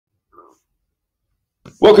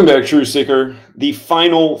Welcome back, True Seeker. The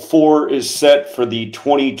Final Four is set for the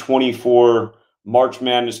 2024 March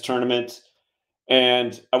Madness tournament.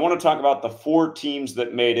 And I want to talk about the four teams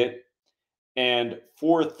that made it and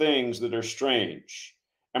four things that are strange.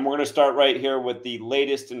 And we're going to start right here with the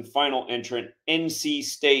latest and final entrant, NC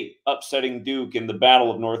State upsetting Duke in the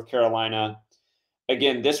Battle of North Carolina.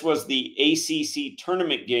 Again, this was the ACC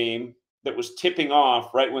tournament game that was tipping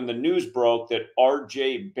off right when the news broke that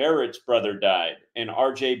R.J. Barrett's brother died. And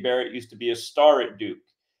R.J. Barrett used to be a star at Duke.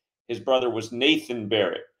 His brother was Nathan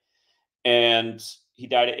Barrett. And he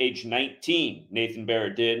died at age 19, Nathan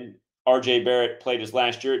Barrett did. R.J. Barrett played his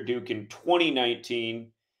last year at Duke in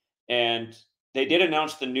 2019. And they did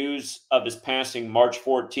announce the news of his passing March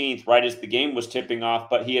 14th, right as the game was tipping off.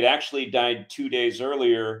 But he had actually died 2 days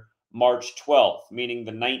earlier, March 12th, meaning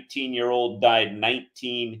the 19-year-old died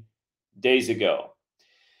 19 days ago.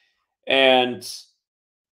 And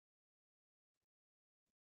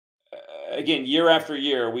again, year after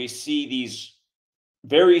year, we see these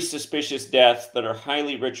very suspicious deaths that are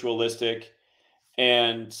highly ritualistic,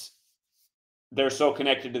 and they're so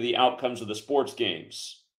connected to the outcomes of the sports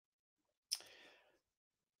games.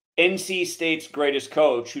 NC State's greatest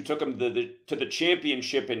coach, who took them to the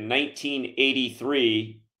championship in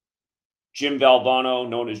 1983, Jim Valvano,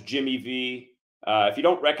 known as Jimmy V. If you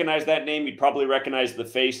don't recognize that name, you'd probably recognize the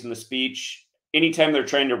face in the speech. Anytime they're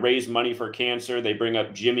trying to raise money for cancer, they bring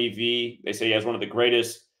up Jimmy V. They say he has one of the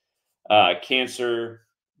greatest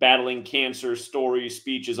battling cancer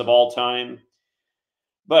speeches of all time.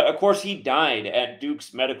 But of course, he died at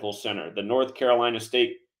Duke's Medical Center. The North Carolina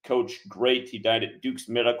State coach, great. He died at Duke's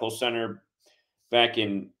Medical Center back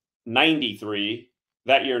in '93.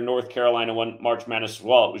 That year, North Carolina won March Madness as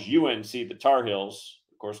well. It was UNC, the Tar Heels.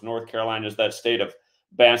 Of course, North Carolina is that state of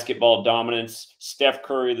basketball dominance. Steph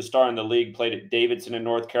Curry, the star in the league, played at Davidson in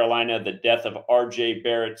North Carolina. The death of R.J.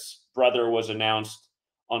 Barrett's brother was announced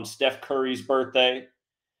on Steph Curry's birthday.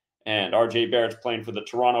 And R.J. Barrett's playing for the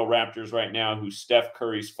Toronto Raptors right now, who Steph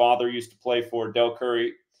Curry's father used to play for, Del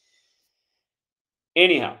Curry.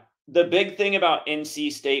 Anyhow, the big thing about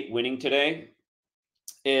NC State winning today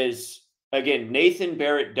is, again, Nathan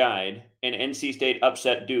Barrett died, and NC State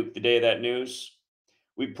upset Duke the day of that news.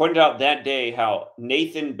 We pointed out that day how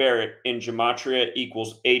Nathan Barrett in Gematria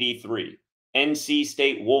equals 83. NC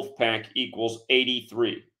State Wolfpack equals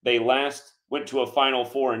 83. They last went to a Final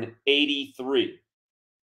Four in 83.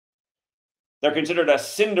 They're considered a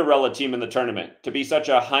Cinderella team in the tournament. To be such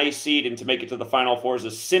a high seed and to make it to the Final Four is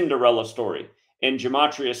a Cinderella story. In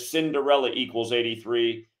Gematria, Cinderella equals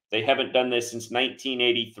 83. They haven't done this since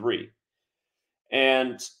 1983.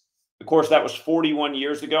 And, of course, that was 41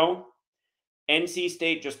 years ago. NC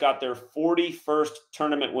State just got their 41st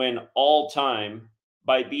tournament win all time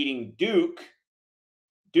by beating Duke.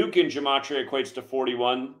 Duke in Gematria equates to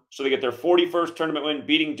 41. So they get their 41st tournament win,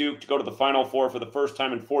 beating Duke to go to the Final Four for the first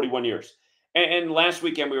time in 41 years. And last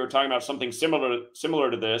weekend we were talking about something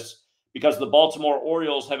similar to this, because the Baltimore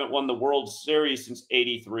Orioles haven't won the World Series since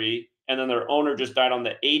 '83, and then their owner just died on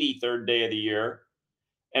the 83rd day of the year.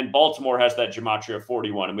 And Baltimore has that Gematria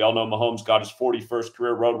 41. And we all know Mahomes got his 41st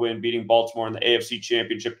career road win, beating Baltimore in the AFC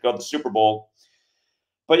Championship to go to the Super Bowl.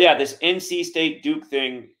 But yeah, this NC State Duke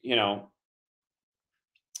thing,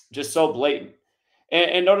 just so blatant.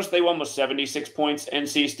 And notice they won with 76 points,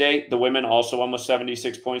 NC State. The women also won with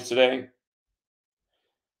 76 points today.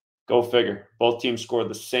 Go figure. Both teams scored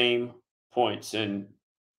the same points. And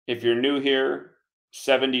if you're new here,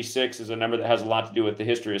 76 is a number that has a lot to do with the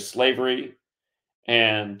history of slavery.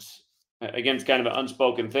 And again, it's kind of an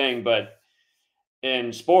unspoken thing, but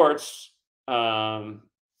in sports, there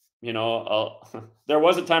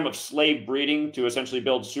was a time of slave breeding to essentially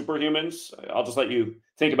build superhumans. I'll just let you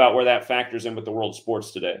think about where that factors in with the world of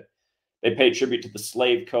sports today. They pay tribute to the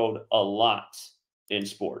slave code a lot in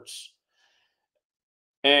sports.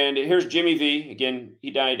 And here's Jimmy V. Again,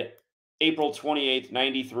 he died April 28th,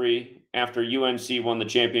 93, after UNC won the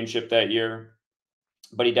championship that year.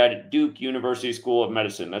 But he died at Duke University School of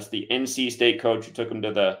Medicine. That's the NC State coach who took him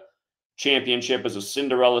to the championship as a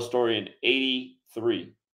Cinderella story in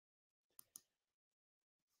 '83.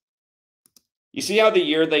 You see how the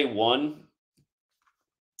year they won,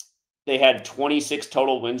 they had 26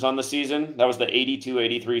 total wins on the season? That was the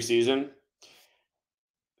 '82-'83 season.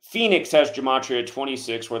 Phoenix has Gematria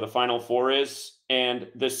 26, where the Final Four is, and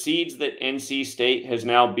the seeds that NC State has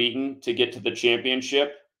now beaten to get to the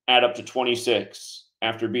championship add up to 26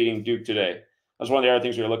 after beating Duke today. That's one of the other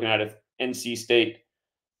things we were looking at if NC State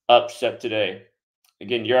upset today.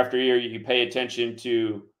 Again, year after year, you pay attention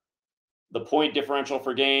to the point differential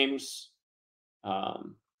for games,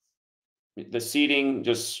 the seeding,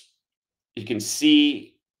 just You can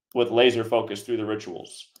see with laser focus through the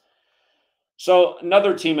rituals. So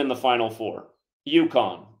another team in the Final Four,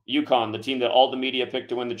 UConn. UConn, the team that all the media picked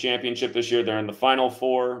to win the championship this year, they're in the Final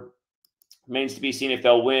Four. Remains to be seen if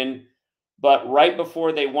they'll win. But right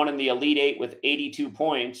before they won in the Elite Eight with 82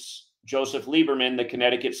 points, Joseph Lieberman, the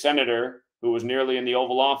Connecticut senator, who was nearly in the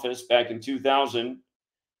Oval Office back in 2000,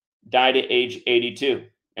 died at age 82.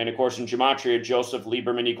 And of course, in Gematria, Joseph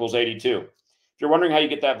Lieberman equals 82. If you're wondering how you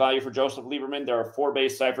get that value for Joseph Lieberman, there are 4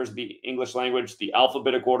 base ciphers of the English language. The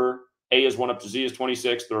alphabetic order, A is 1 up to Z is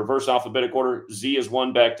 26. The reverse alphabetic order, Z is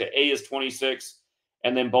 1 back to A is 26.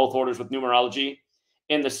 And then both orders with numerology.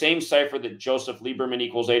 In the same cipher that Joseph Lieberman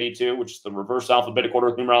equals 82, which is the reverse alphabetic order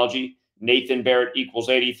with numerology, Nathan Barrett equals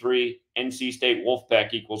 83, NC State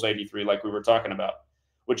Wolfpack equals 83, like we were talking about.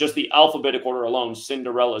 With just the alphabetic order alone,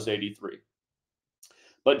 Cinderella's 83.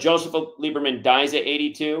 But Joseph Lieberman dies at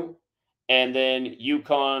 82, and then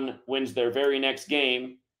UConn wins their very next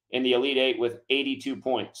game in the Elite Eight with 82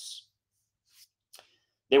 points.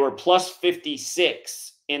 They were plus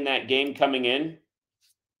 56 in that game coming in.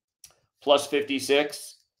 Plus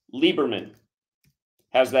 56. Lieberman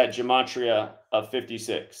has that gematria of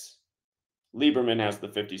 56. Lieberman has the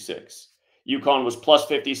 56. UConn was plus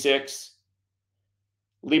 56.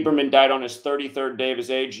 Lieberman died on his 33rd day of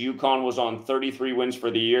his age. UConn was on 33 wins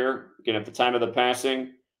for the year, again, at the time of the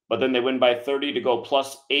passing. But then they win by 30 to go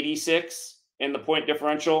plus 86 in the point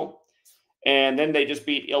differential. And then they just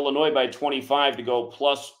beat Illinois by 25 to go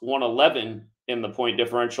plus 111 in the point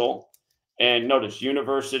differential. And notice,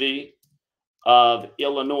 University of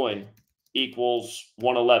Illinois equals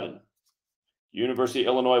 111. University of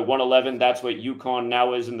Illinois 111. That's what UConn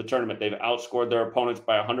now is in the tournament. They've outscored their opponents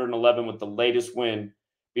by 111 with the latest win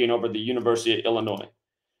being over the University of Illinois.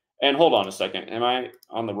 And hold on a second. Am I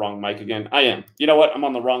on the wrong mic again? I am. You know what? I'm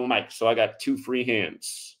on the wrong mic, so I got 2 free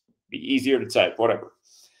hands. Be easier to type, whatever.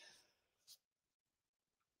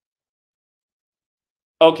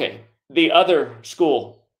 Okay, the other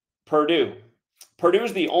school, Purdue. Purdue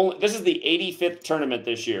is this is the 85th tournament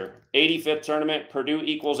this year. 85th tournament, Purdue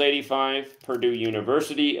equals 85. Purdue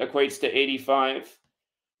University equates to 85.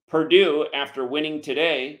 Purdue, after winning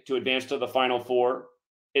today to advance to the Final Four,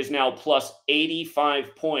 is now plus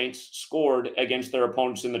 85 points scored against their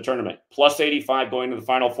opponents in the tournament. Plus 85 going to the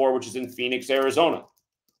Final Four, which is in Phoenix, Arizona,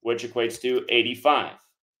 which equates to 85.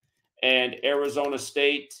 And Arizona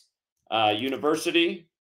State University,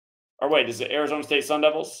 or wait, is it Arizona State Sun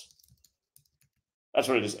Devils? That's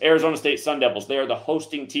what it is. Arizona State Sun Devils. They are the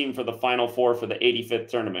hosting team for the Final Four for the 85th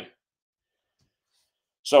tournament.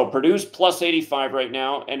 So Purdue's plus 85 right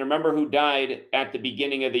now. And remember who died at the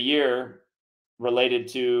beginning of the year related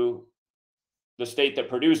to the state that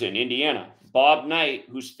Purdue's in, Indiana. Bob Knight,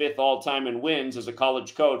 who's 5th all-time in wins as a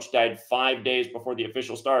college coach, died 5 days before the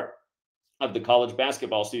official start of the college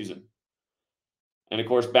basketball season. And, of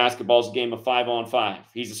course, basketball is a game of 5-on-5.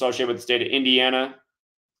 He's associated with the state of Indiana.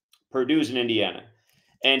 Purdue's in Indiana.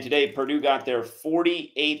 And today, Purdue got their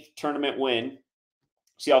 48th tournament win.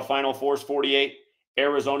 See how Final Four is 48?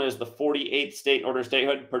 Arizona is the 48th state in order of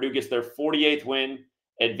statehood. Purdue gets their 48th win,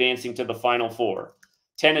 advancing to the Final Four.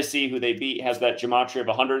 Tennessee, who they beat, has that gematria of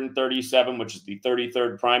 137, which is the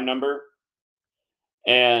 33rd prime number.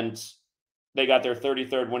 And they got their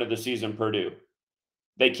 33rd win of the season, Purdue.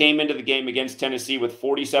 They came into the game against Tennessee with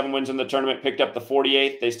 47 wins in the tournament, picked up the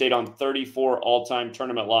 48th. They stayed on 34 all-time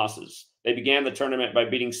tournament losses. They began the tournament by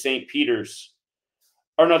beating St. Peter's.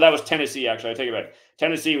 Or no, that was Tennessee, actually. I take it back.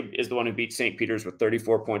 Tennessee is the one who beat St. Peter's with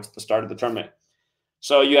 34 points at the start of the tournament.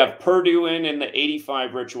 So you have Purdue in the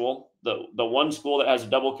 85 ritual, the one school that has a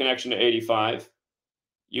double connection to 85.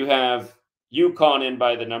 You have UConn in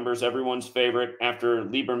by the numbers, everyone's favorite after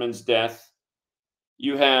Lieberman's death.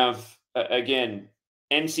 You have, again,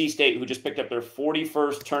 NC State, who just picked up their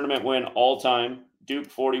 41st tournament win all-time. Duke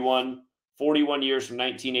 41 years from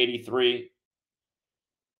 1983.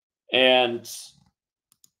 And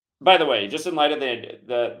by the way, just in light of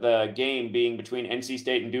the game being between NC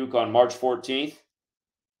State and Duke on March 14th,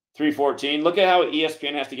 3:14, look at how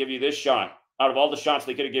ESPN has to give you this shot out of all the shots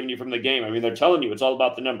they could have given you from the game. I mean, they're telling you it's all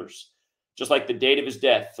about the numbers. Just like the date of his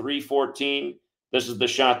death, 3:14, this is the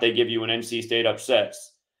shot they give you when NC State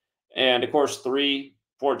upsets. And, of course,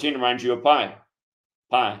 3:14 reminds you of pi.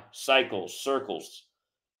 Pi, cycles, circles.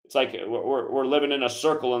 It's like we're living in a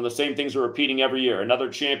circle, and the same things are repeating every year.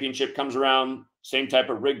 Another championship comes around, same type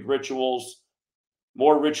of rigged rituals,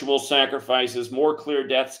 more ritual sacrifices, more clear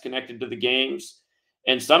deaths connected to the games.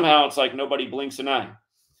 And somehow it's like nobody blinks an eye.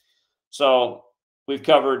 So we've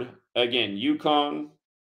covered, again, UConn,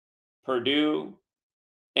 Purdue,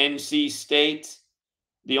 NC State.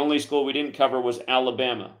 The only school we didn't cover was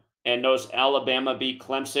Alabama. And knows Alabama beat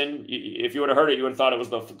Clemson. If you would have heard it, you would have thought it was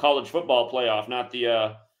the college football playoff, not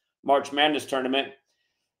the March Madness tournament.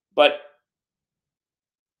 But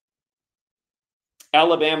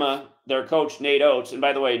Alabama, their coach, Nate Oates, and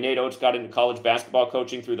by the way, Nate Oates got into college basketball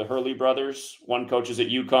coaching through the Hurley brothers. One coaches at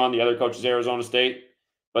UConn, the other coaches Arizona State.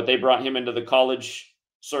 But they brought him into the college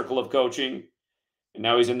circle of coaching. And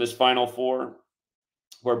now he's in this Final Four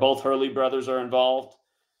where both Hurley brothers are involved.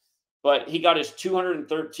 But he got his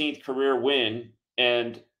 213th career win,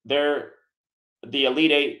 and they're the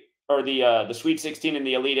Elite Eight, or the Sweet 16 and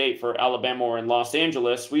the Elite Eight for Alabama were in Los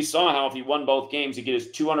Angeles. We saw how if he won both games, he'd get his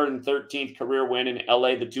 213th career win in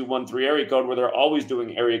LA, the 213 area code, where they're always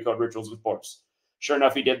doing area code rituals in sports. Sure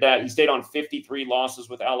enough, he did that. He stayed on 53 losses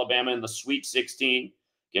with Alabama in the Sweet 16.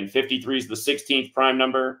 Again, 53 is the 16th prime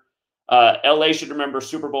number. LA should remember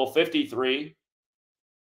Super Bowl 53.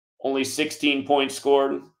 Only 16 points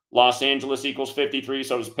scored. Los Angeles equals 53,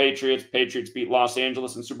 so does Patriots. Patriots beat Los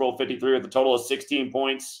Angeles in Super Bowl 53 with a total of 16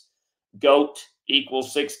 points. GOAT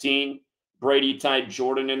equals 16. Brady tied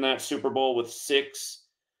Jordan in that Super Bowl with 6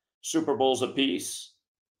 Super Bowls apiece.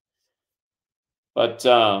 But,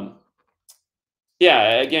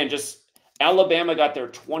 yeah, again, just Alabama got their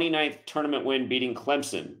 29th tournament win beating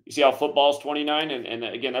Clemson. You see how football's 29? And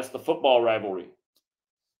again, that's the football rivalry.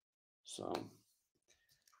 So,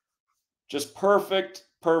 just perfect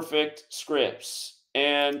scripts.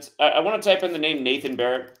 And I want to type in the name Nathan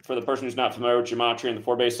Barrett for the person who's not familiar with gematria and the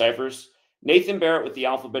 4-base ciphers. Nathan Barrett with the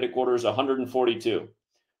alphabetic order is 142.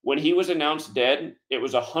 When he was announced dead, it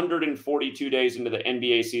was 142 days into the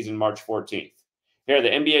NBA season, March 14th. Here, the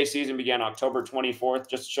NBA season began October 24th.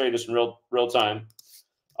 Just to show you this in real time.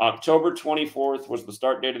 October 24th was the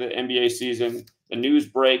start date of the NBA season. The news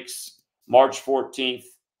breaks March 14th,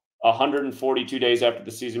 142 days after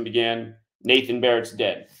the season began. Nathan Barrett's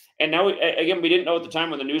dead. And now, again, we didn't know at the time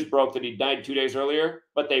when the news broke that he died 2 days earlier,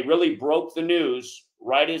 but they really broke the news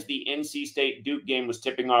right as the NC State-Duke game was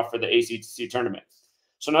tipping off for the ACC tournament.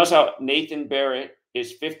 So notice how Nathan Barrett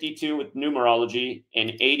is 52 with numerology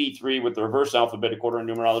and 83 with the reverse alphabetic order in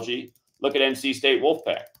numerology. Look at NC State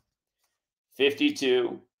Wolfpack.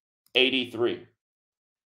 52, 83.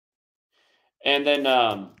 And then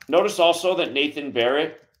notice also that Nathan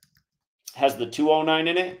Barrett has the 209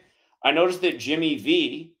 in it. I noticed that Jimmy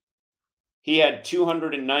V, he had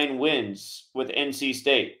 209 wins with NC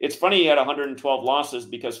State. It's funny he had 112 losses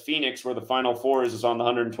because Phoenix, where the Final Four is on the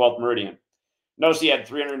 112th meridian. Notice he had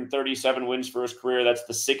 337 wins for his career. That's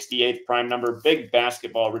the 68th prime number. Big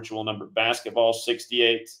basketball ritual number. Basketball,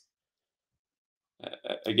 68.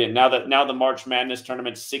 Again, now the March Madness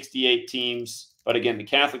tournament, 68 teams. But again, the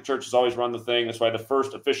Catholic Church has always run the thing. That's why the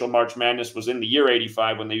first official March Madness was in the year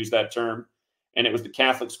 85 when they used that term. And it was the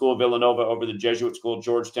Catholic school of Villanova over the Jesuit school of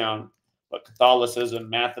Georgetown. But Catholicism,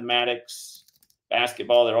 mathematics,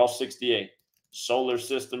 basketball, they're all 68. Solar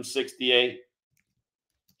system, 68.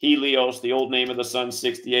 Helios, the old name of the sun,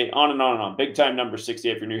 68. On and on and on. Big time number,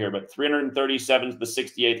 68 if you're new here. But 337 is the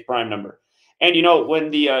 68th prime number. And, you know, when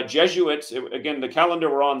the Jesuits, again, the calendar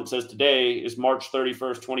we're on that says today is March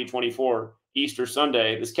 31st, 2024, Easter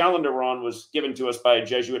Sunday. This calendar we're on was given to us by a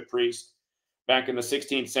Jesuit priest back in the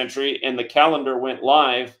 16th century, and the calendar went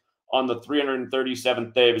live on the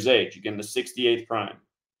 337th day of his age, again, the 68th prime.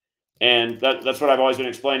 And that's what I've always been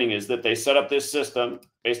explaining, is that they set up this system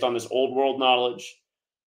based on this old world knowledge,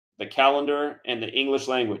 the calendar and the English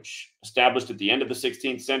language, established at the end of the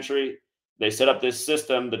 16th century. They set up this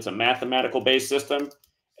system that's a mathematical-based system,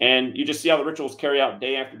 and you just see how the rituals carry out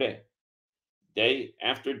day after day, day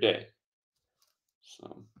after day.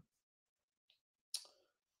 So...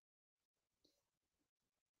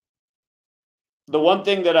 the one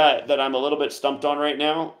thing that I'm a little bit stumped on right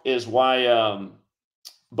now is why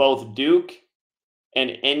both Duke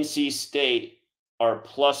and NC State are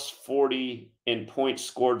plus 40 in points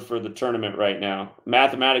scored for the tournament right now.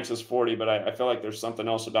 Mathematics is 40, but I feel like there's something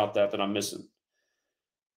else about that I'm missing.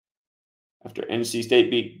 After NC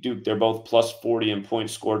State beat Duke, they're both plus 40 in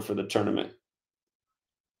points scored for the tournament.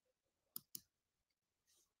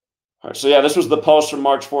 All right, so yeah, this was the post from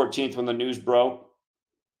March 14th when the news broke.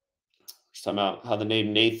 Just talking about how the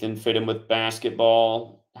name Nathan fit in with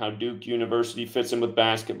basketball, how Duke University fits in with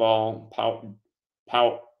basketball,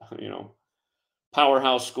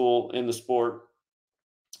 powerhouse school in the sport.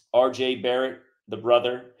 R.J. Barrett, the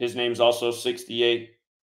brother, his name's also 68.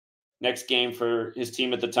 Next game for his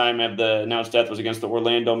team at the time of the announced death was against the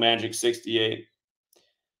Orlando Magic, 68.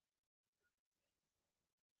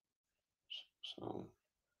 So,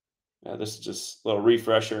 yeah, this is just a little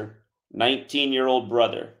refresher. 19-year-old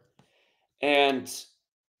brother. And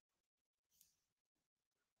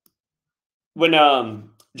when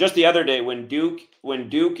just the other day when Duke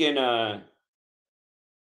and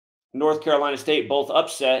North Carolina State both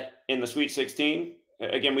upset in the Sweet 16.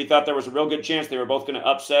 Again, we thought there was a real good chance they were both going to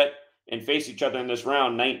upset and face each other in this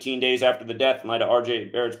round 19 days after the death in light of R.J.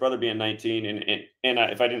 Barrett's brother being 19. And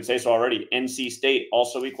if I didn't say so already, NC State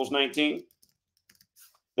also equals 19.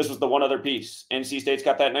 This was the one other piece. NC State's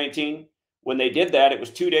got that 19. When they did that, it was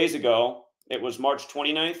 2 days ago. It was March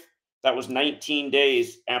 29th. That was 19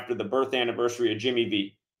 days after the birth anniversary of Jimmy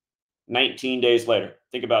V. 19 days later.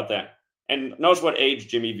 Think about that. And notice what age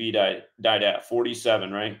Jimmy V died at.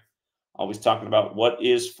 47, right? Always talking about what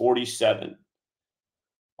is 47.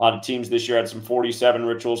 A lot of teams this year had some 47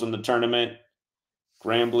 rituals in the tournament.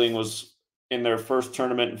 Grambling was in their first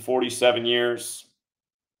tournament in 47 years.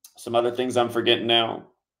 Some other things I'm forgetting now.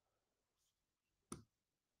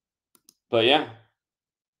 But yeah,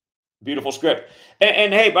 beautiful script.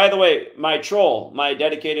 And hey, by the way, my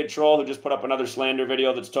dedicated troll who just put up another slander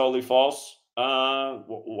video that's totally false.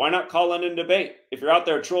 Why not call in and debate? If you're out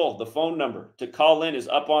there, troll, the phone number to call in is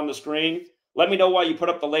up on the screen. Let me know why you put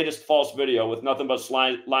up the latest false video with nothing but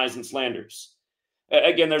lies and slanders.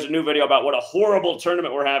 Again, there's a new video about what a horrible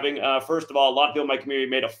tournament we're having. First of all, a lot of people in my community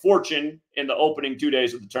made a fortune in the opening 2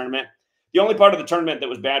 days of the tournament. The only part of the tournament that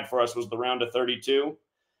was bad for us was the round of 32.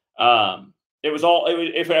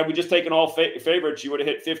 If had we just taken all favorites, you would have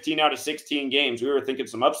hit 15 out of 16 games. We were thinking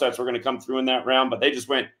some upsets were going to come through in that round, but they just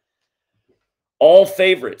went all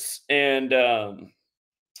favorites. And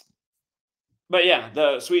but yeah,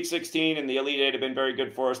 the Sweet 16 and the Elite Eight have been very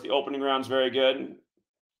good for us. The opening round's very good.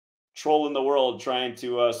 Trolling the world, trying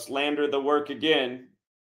to slander the work again.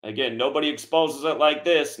 Again, nobody exposes it like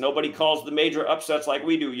this. Nobody calls the major upsets like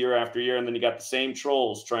we do year after year. And then you got the same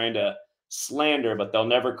trolls trying to slander, but they'll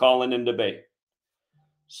never call in and debate.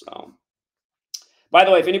 So, by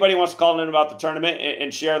the way, if anybody wants to call in about the tournament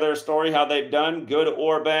and share their story, how they've done, good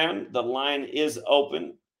or bad, the line is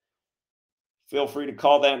open. Feel free to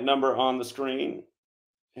call that number on the screen.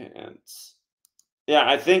 And yeah,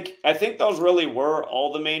 I think those really were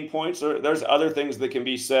all the main points. There's other things that can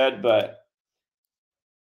be said, but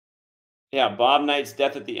yeah, Bob Knight's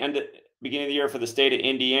death at the beginning of the year for the state of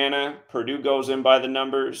Indiana. Purdue goes in by the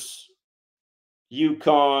numbers.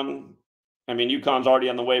 UConn. I mean, UConn's already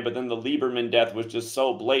on the way, but then the Lieberman death was just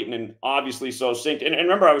so blatant and obviously so synced. And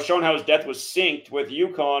remember, I was showing how his death was synced with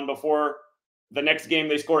UConn before the next game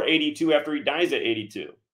they score 82 after he dies at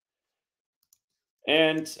 82.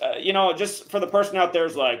 And, just for the person out there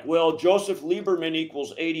is like, well, Joseph Lieberman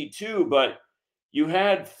equals 82, but you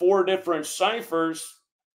had 4 different ciphers.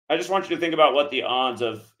 I just want you to think about what the odds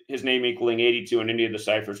of his name equaling 82 in any of the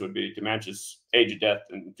ciphers would be to match his age of death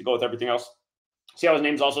and to go with everything else. See how his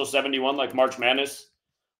name's also 71, like March Madness?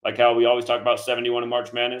 Like how we always talk about 71 in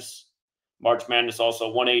March Madness. March Madness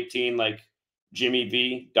also 118, like Jimmy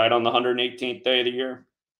V died on the 118th day of the year.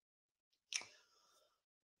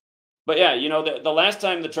 But yeah, the last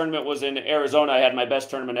time the tournament was in Arizona, I had my best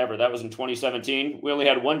tournament ever. That was in 2017. We only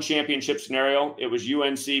had one championship scenario. It was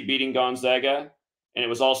UNC beating Gonzaga, and it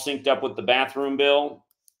was all synced up with the bathroom bill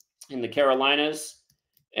in the Carolinas.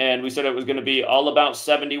 And we said it was going to be all about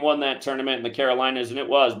 71 that tournament in the Carolinas, and it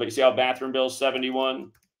was. But you see how Bathroom Bill's 71?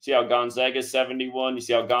 See how Gonzaga's 71? You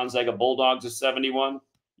see how Gonzaga Bulldogs is 71?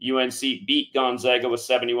 UNC beat Gonzaga with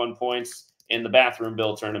 71 points in the Bathroom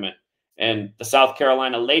Bill tournament. And the South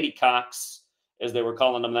Carolina Ladycocks, as they were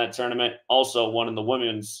calling them that tournament, also won in the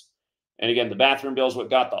women's. And again, the Bathroom Bill is what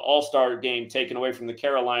got the All-Star game taken away from the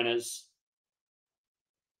Carolinas.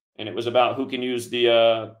 And it was about who can use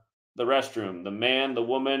the restroom, the man, the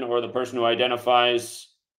woman, or the person who identifies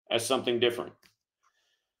as something different.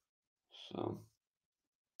 So,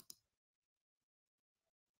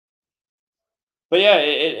 but yeah,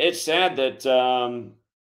 it's sad that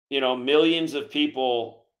millions of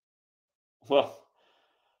people, well,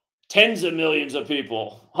 tens of millions of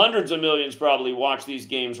people, hundreds of millions probably watch these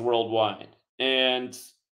games worldwide, and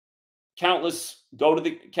countless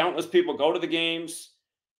people go to the games.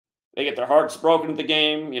 They get their hearts broken at the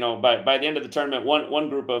game. By the end of the tournament, one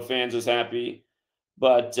group of fans is happy.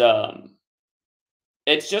 But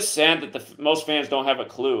it's just sad that most fans don't have a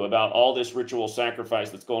clue about all this ritual sacrifice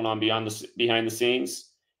that's going on behind the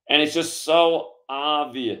scenes. And it's just so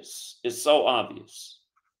obvious. It's so obvious.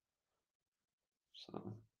 So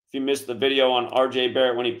if you missed the video on R.J.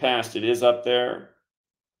 Barrett when he passed, it is up there.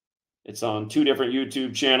 It's on 2 different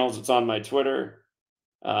YouTube channels. It's on my Twitter.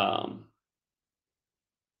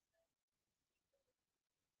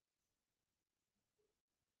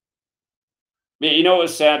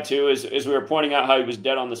 What's sad too is we were pointing out how he was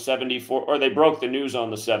dead on the 74th, or they broke the news on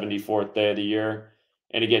the 74th day of the year.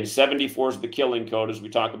 And again, 74 is the killing code, as we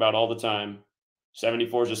talk about all the time.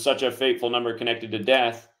 74 is just such a fateful number connected to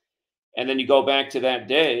death. And then you go back to that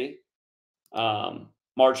day,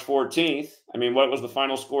 March 14th. I mean, what was the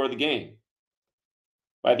final score of the game?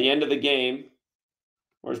 By the end of the game,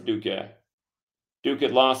 where's Duke at? Duke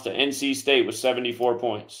had lost to NC State with 74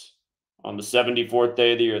 points on the 74th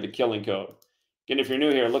day of the year, the Killing Code. Again, if you're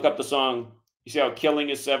new here, look up the song. You see how killing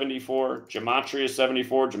is 74, gematria is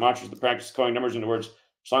 74. Gematria is the practice of coding numbers into words.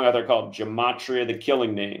 Song out there called Gematria, the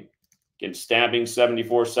Killing Name. Again, stabbing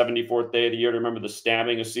 74, 74th day of the year to remember the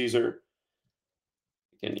stabbing of Caesar.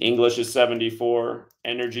 Again, English is 74,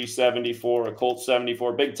 energy 74, occult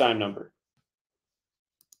 74, big time number.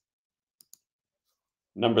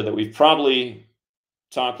 Number that we've probably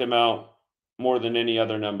talked about more than any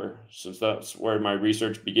other number, since that's where my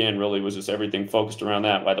research began, really, was just everything focused around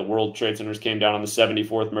that. Why the World Trade Centers came down on the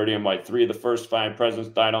 74th meridian, why 3 of the first 5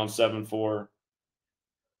 presidents died on 7/4.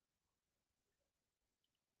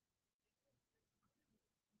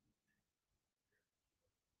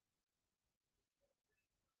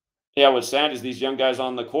 Yeah, what's sad is these young guys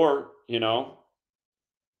on the court, you know,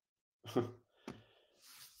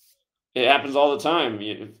 it happens all the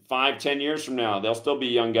time. 5, 10 years from now, they'll still be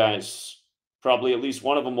young guys. Probably at least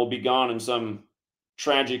one of them will be gone in some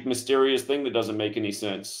tragic, mysterious thing that doesn't make any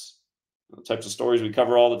sense. The types of stories we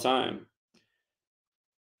cover all the time.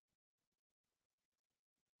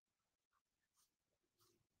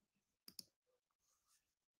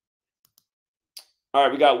 All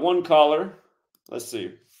right, we got one caller. Let's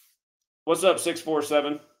see. What's up,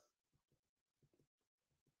 647?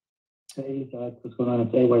 Hey, Zach, what's going on?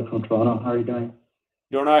 It's A-Way from Toronto. How are you doing?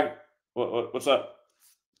 Doing all right. What's up?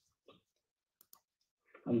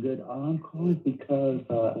 I'm good. I'm calling because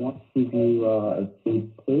I want to give you a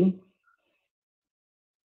big clue.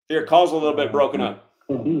 Your call's a little bit broken up.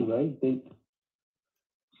 Purdue, right?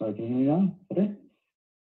 Sorry, can you hear me now? Okay.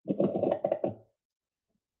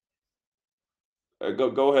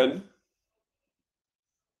 Go ahead.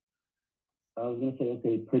 I was going to say,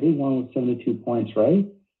 okay, Purdue won with 72 points, right?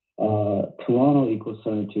 Toronto equals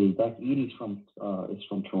 72. Zach Edey's is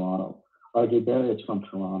from Toronto. RJ Barrett's from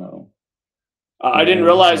Toronto. I didn't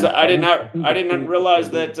realize that. I didn't realize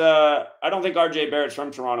that. I don't think RJ Barrett's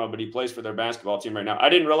from Toronto, but he plays for their basketball team right now. I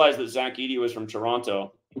didn't realize that Zach Edey was from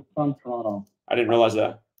Toronto. He's from Toronto. I didn't realize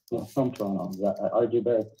that. Yeah, from Toronto. Yeah, RJ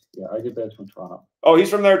Barrett's from Toronto. Oh, he's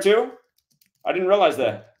from there too? I didn't realize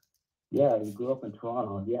that. Yeah, he grew up in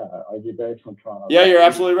Toronto. Yeah, RJ Barrett's from Toronto. Yeah, you're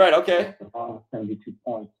absolutely right. Okay. 72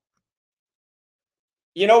 points.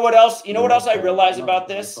 You know what else? You know what else I realized about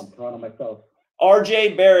this? I'm from Toronto myself.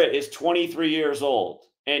 RJ Barrett is 23 years old,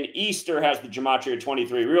 and Easter has the gematria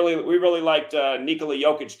 23. We really liked Nikola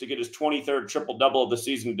Jokic to get his 23rd triple-double of the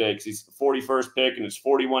season today, because he's the 41st pick, and it's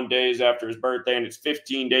 41 days after his birthday, and it's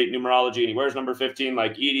 15-date numerology, and he wears number 15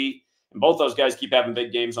 like Edey. And both those guys keep having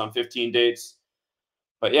big games on 15 dates.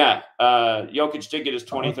 But yeah, Jokic did get his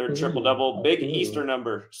 23rd triple-double, big Easter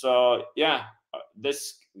number. So yeah,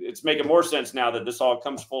 it's making more sense now that this all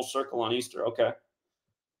comes full circle on Easter. Okay.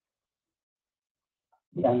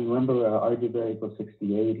 Yeah, and remember, RJ Barrett was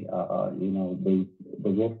 68. You know, the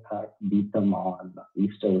Wolfpack beat them on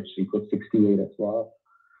Easter, which equals 68 as well.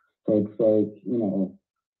 So it's like, you know,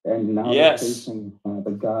 and now they're facing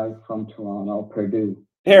the guy from Toronto, Purdue.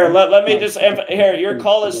 Here, let me just here. Your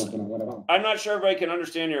call is. I'm not sure everybody can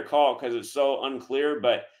understand your call because it's so unclear,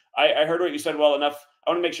 but I heard what you said well enough.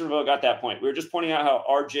 I want to make sure everybody got that point. We were just pointing out how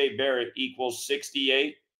RJ Barrett equals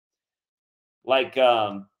 68, like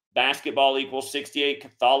basketball equals 68,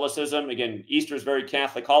 Catholicism. Again, Easter is a very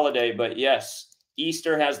Catholic holiday, but yes,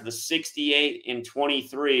 Easter has the 68 in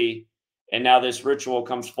 23, and now this ritual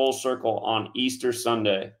comes full circle on Easter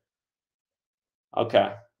Sunday.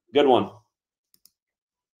 Okay, good one.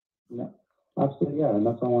 Yeah, absolutely. Yeah, and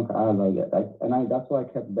that's what I want to add. Like, that's why I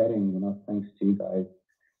kept betting. You know, thanks to you guys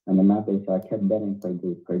and the map. So I kept betting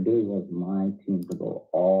Purdue. Purdue was my team to go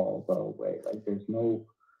all the way. Like, there's no.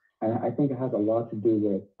 And I think it has a lot to do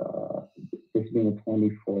with this being the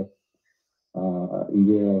 24th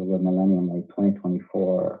year of the millennium, like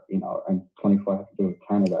 2024, you know, and 24 has to do with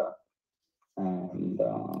Canada. And,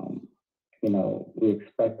 you know, we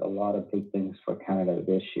expect a lot of big things for Canada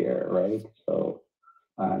this year, right? So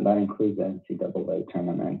that includes the NCAA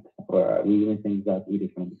tournament, where we even think that Edey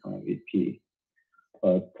is going to become MVP.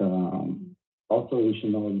 But also, we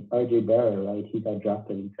should know RJ Barrett, right? He got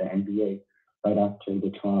drafted into the NBA right after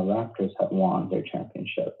the Toronto Raptors had won their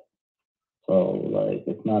championship. So, like,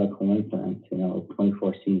 it's not a coincidence, you know,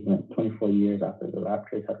 24 years after the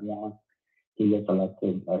Raptors had won, he gets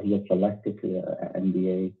selected to the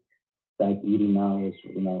NBA. Like, Edey now is,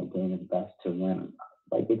 you know, doing his best to win.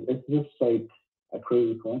 Like, it's just like, a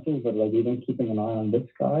crazy coincidence, but like we've been keeping an eye on this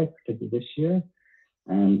guy, particularly this year,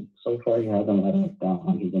 and so far he hasn't let us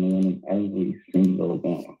down. He's been winning every single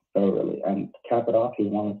game thoroughly, and to cap it off, he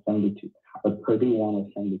won with 72. But Purdue won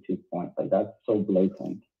with 72 points. Like that's so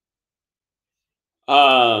blatant.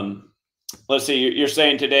 Let's see. You're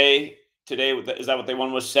saying today is that what they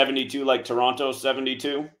won, was 72, like Toronto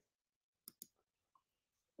 72?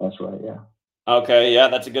 That's right. Yeah. Okay. Yeah,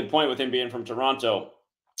 that's a good point with him being from Toronto.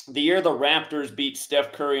 The year the Raptors beat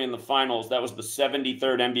Steph Curry in the finals, that was the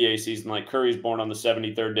 73rd NBA season. Like Curry's born on the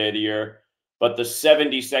 73rd day of the year, but the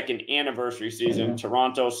 72nd anniversary season,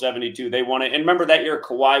 Toronto 72, they won it. And remember that year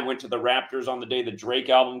Kawhi went to the Raptors on the day the Drake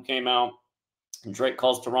album came out, and Drake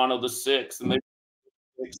calls Toronto the sixth, and they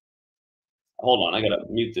hold on, I gotta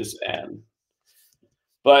mute this ad.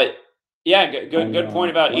 But yeah, good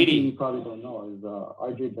point about Edie. You probably don't know is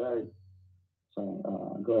RJ Barrett.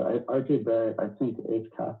 RJ Barrett, I think, is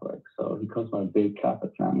Catholic, so he comes from a big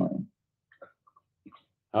Catholic family.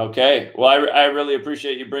 Okay, well, I really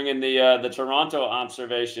appreciate you bringing the Toronto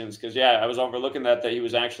observations, because yeah, I was overlooking that he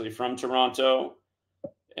was actually from Toronto.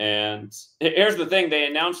 And here's the thing: they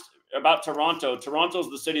announced about Toronto. Toronto's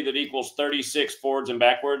the city that equals 36 forwards and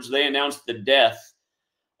backwards. They announced the death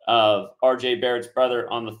of RJ Barrett's brother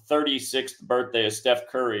on the 36th birthday of Steph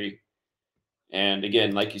Curry. And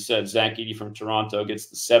again, like you said, Zach Edey from Toronto gets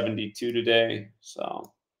the 72 today.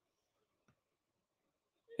 So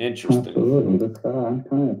interesting. Absolutely. I'm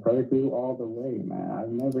kind of Purdue all the way, man. I've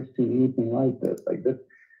never seen anything like this. Like this,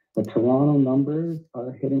 the Toronto numbers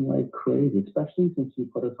are hitting like crazy, especially since you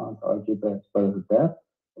put us on to RJ Barrett's brother's death.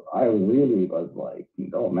 I really was like,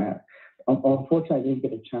 oh man. Unfortunately, I didn't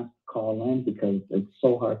get a chance to call in because it's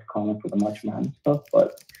so hard to call in for the March Madness stuff.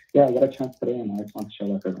 But yeah, I got a chance today, and I just want to share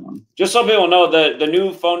that with everyone. Just so people know, the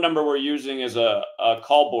new phone number we're using is a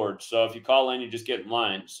call board. So if you call in, you just get in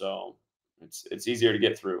line. So it's easier to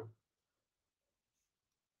get through.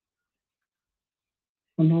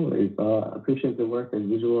 No worries. I appreciate the work as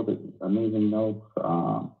usual. The amazing notes.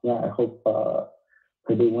 Yeah, I hope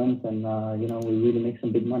Purdue wins, and we really make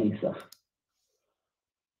some big money. So.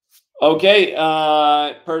 Okay,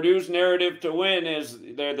 Purdue's narrative to win is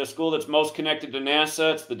they're the school that's most connected to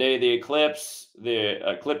NASA. It's the day of the eclipse. The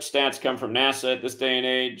eclipse stats come from NASA at this day and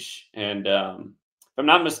age. And if I'm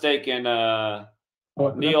not mistaken,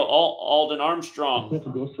 Neil Alden Armstrong.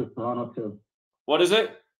 It goes to Toronto too. What is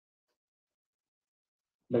it?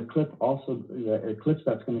 The eclipse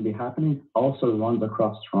that's going to be happening also runs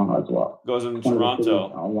across Toronto as well. Goes in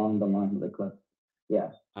Toronto. Along the line of the eclipse.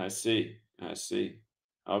 Yes. I see.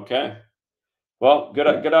 Okay. Well,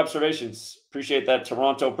 good observations. Appreciate that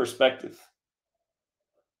Toronto perspective.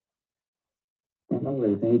 No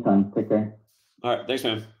worries. Anytime. Take care. All right. Thanks,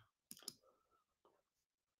 man.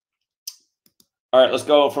 All right. Let's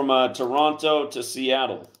go from Toronto to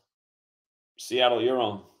Seattle. Seattle, you're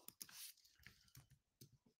on.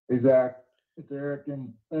 Hey, Zach. It's Eric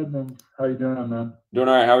and Edmund. How you doing, man? Doing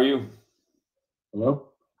all right. How are you? Hello?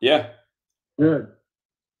 Yeah. Good.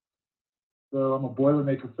 So I'm a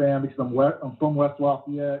Boilermaker fan because I'm from West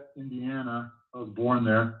Lafayette, Indiana. I was born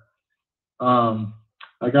there.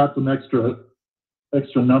 I got some extra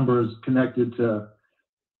numbers connected to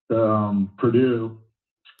Purdue,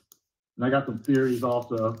 and I got some theories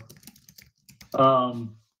also.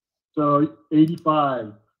 So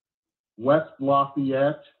 85, West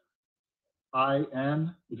Lafayette,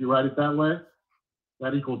 IN, if you write it that way,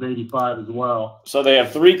 that equals 85 as well. So they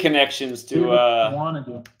have three connections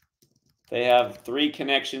to They have three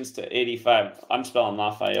connections to 85. I'm spelling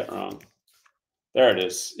Lafayette wrong. There it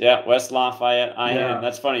is. Yeah, West Lafayette, IN. Yeah.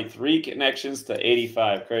 That's funny. Three connections to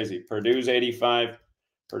 85. Crazy. Purdue's 85.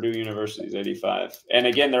 Purdue University's 85. And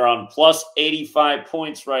again, they're on plus 85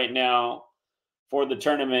 points right now for the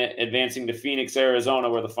tournament, advancing to Phoenix, Arizona,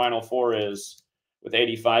 where the Final Four is with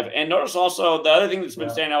 85. And notice also the other thing that's been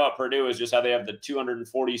standing out about Purdue is just how they have the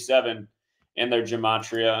 247 in their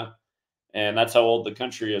gematria. And that's how old the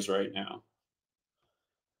country is right now.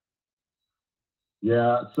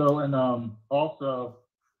 Yeah. So, and also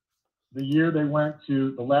the last year they went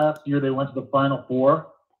to the Final Four,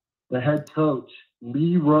 the head coach,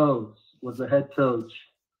 Lee Rose, was the head coach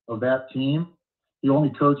of that team. He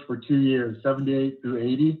only coached for 2 years, 78 through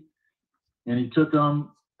 80. And he took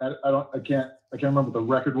them, I can't remember what the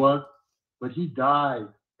record was, but he died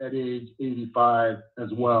at age 85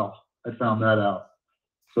 as well. I found that out.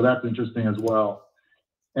 So that's interesting as well.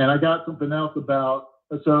 And I got something else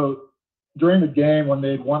so during the game, when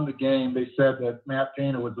they'd won the game, they said that Matt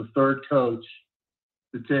Painter was the third coach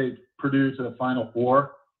to take Purdue to the Final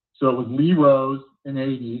Four. So it was Lee Rose in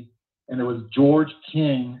 80, and it was George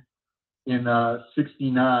King in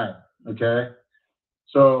 69, okay?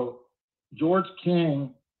 So George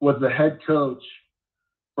King was the head coach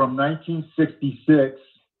from 1966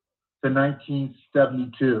 to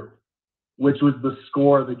 1972, which was the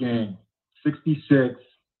score of the game, 66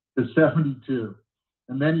 to 72.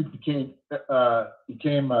 And then he became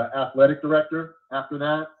athletic director after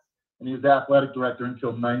that, and he was athletic director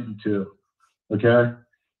until 92. Okay,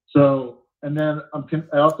 so and then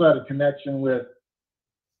I also had a connection with.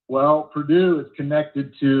 Well, Purdue is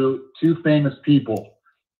connected to two famous people.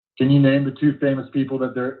 Can you name the two famous people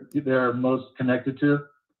that they're most connected to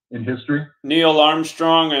in history? Neil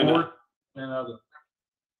Armstrong and other.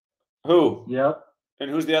 Who? Yep. And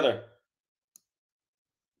who's the other?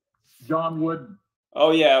 John Wooden.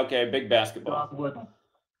 Oh yeah, okay, big basketball. John Wooden.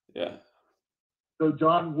 Yeah. So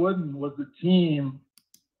John Wooden was the team.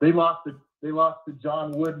 They lost to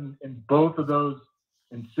John Wooden in both of those.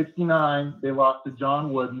 In '69, they lost to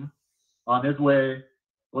John Wooden on his way. It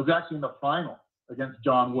was actually in the final against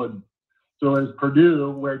John Wooden. So it was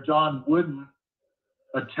Purdue, where John Wooden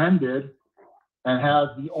attended and has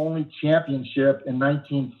the only championship in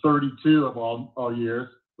 1932 of all years,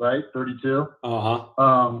 right? 32.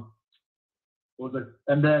 Uh-huh.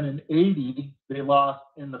 And then in '80, they lost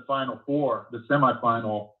in the Final Four, the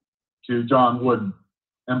semifinal, to John Wooden.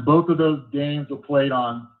 And both of those games were played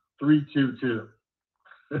on 3-2-2.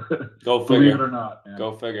 Go figure. Believe it or not, man.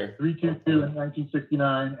 Go figure. 3-2-2 in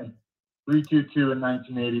 1969 and 3-2-2 in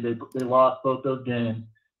 1980. They lost both those games,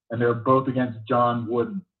 and they were both against John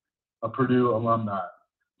Wooden, a Purdue alumni.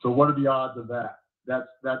 So what are the odds of that?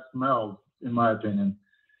 That smells, in my opinion.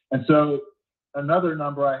 And so another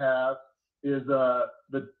number I have is the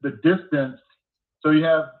distance. So you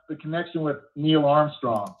have the connection with Neil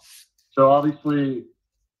Armstrong. So obviously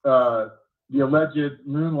the alleged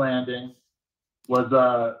moon landing was,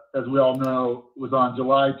 as we all know, was on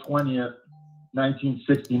July 20th,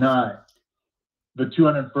 1969, the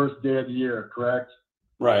 201st day of the year, correct?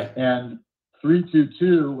 Right. And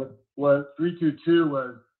 322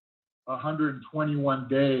 was 121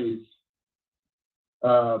 days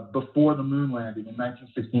before the moon landing in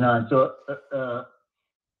 1969. So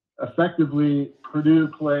effectively, Purdue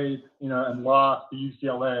played, and lost to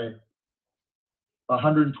UCLA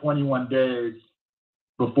 121 days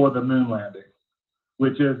before the moon landing,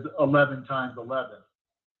 which is 11 times 11,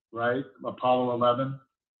 right? Apollo 11.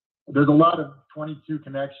 There's a lot of 22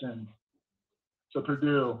 connections to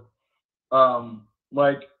Purdue.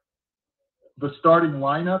 Like the starting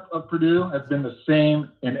lineup of Purdue has been the same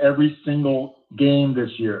in every single game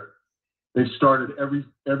this year. They've started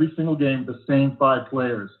every single game with the same 5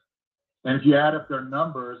 players. And if you add up their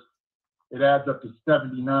numbers, it adds up to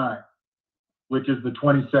 79, which is the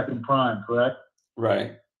 22nd prime, correct?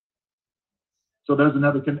 Right. So that's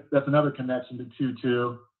another connection to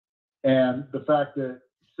 2-2. And the fact that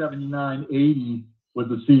 79-80 was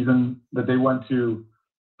the season that they went to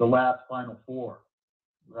the last Final Four,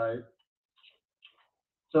 right?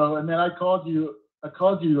 So, and then I called you, I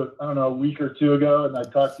don't know, a week or two ago, and I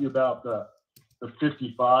talked to you about the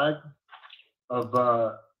 55 of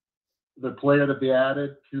the player that they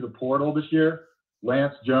added to the portal this year,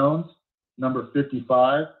 Lance Jones, number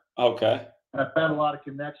 55. Okay. And I found a lot of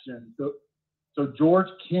connections. So George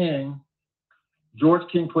King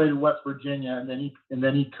played in West Virginia, and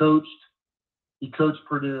then he coached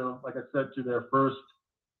Purdue, like I said, to their first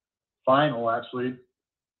final, actually.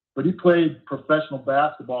 But he played professional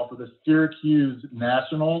basketball for the Syracuse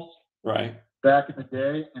Nationals, right, back in the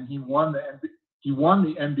day, and he won the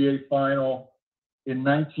NBA final in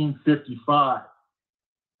 1955.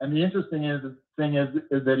 And the interesting thing is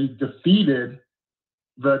that he defeated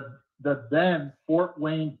the then Fort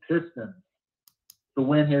Wayne Pistons to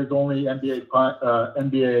win his only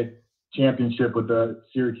NBA championship with the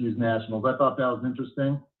Syracuse Nationals. I thought that was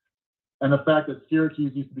interesting. And the fact that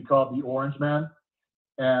Syracuse used to be called the Orange Men,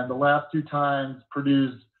 and the last 2 times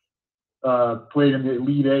Purdue's played in the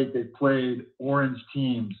Elite Eight, they played orange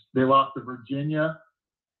teams. They lost to Virginia,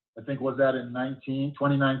 I think was that in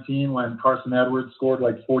 2019, when Carson Edwards scored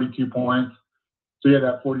like 42 points. So he had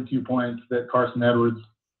that 42 points that Carson Edwards,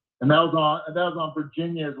 and that was on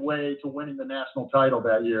Virginia's way to winning the national title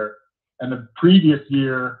that year. And the previous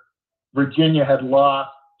year, Virginia had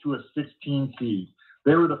lost to a 16 seed.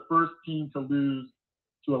 They were the first team to lose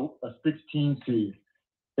to a 16 seed.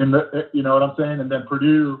 You know what I'm saying? And then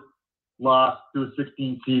Purdue lost to a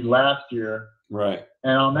 16 seed last year. Right.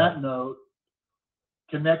 And on that note,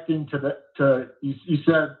 connecting to you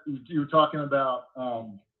said you were talking about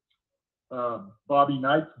Bobby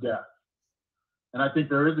Knight's death, and I think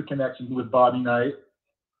there is a connection with Bobby Knight.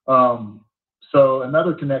 So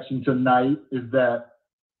another connection to Knight is that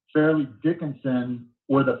Fairleigh Dickinson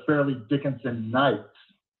were the Fairleigh Dickinson Knights.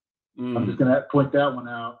 I'm just going to point that one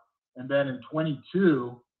out. And then in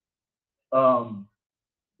 22,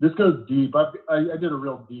 this goes deep. I did a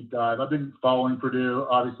real deep dive. I've been following Purdue,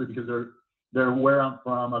 obviously, because they're where I'm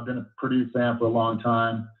from. I've been a Purdue fan for a long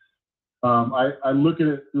time. I look at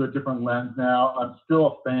it through a different lens now. I'm still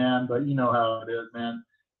a fan, but you know how it is, man.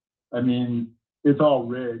 I mean, it's all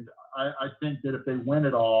rigged. I think that if they win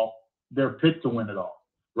it all, they're picked to win it all,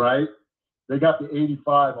 right? They got the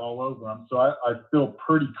 85 all over them. So I feel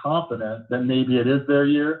pretty confident that maybe it is their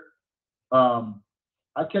year.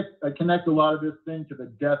 I connect a lot of this thing to the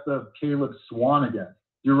death of Caleb Swanigan.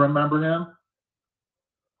 Do you remember him?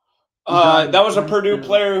 That was a Purdue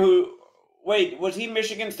player who, wait, was he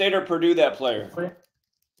Michigan State or Purdue, that player?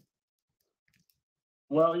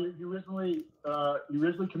 Well, he originally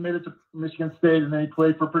committed to Michigan State, and then he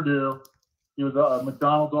played for Purdue. He was a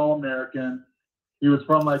McDonald's All-American. He was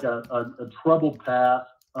from like a troubled past.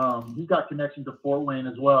 He's got connection to Fort Wayne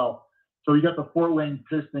as well. So he got the Fort Wayne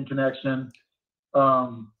Piston connection.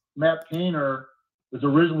 Matt Painter was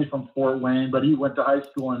originally from Fort Wayne, but he went to high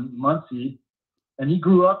school in Muncie, and he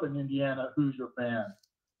grew up an Indiana Hoosier fan.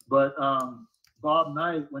 But Bob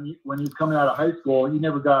Knight, when he was coming out of high school, he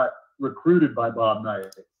never got recruited by Bob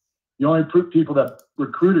Knight. The only people that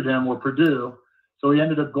recruited him were Purdue, so he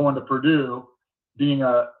ended up going to Purdue, being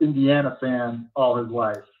an Indiana fan all his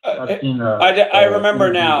life. I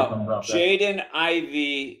remember now. Jaden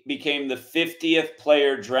Ivey became the 50th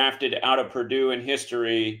player drafted out of Purdue in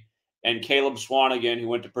history, and Caleb Swanigan, who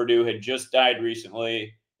went to Purdue, had just died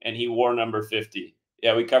recently, and he wore number 50.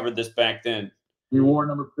 Yeah, we covered this back then. He wore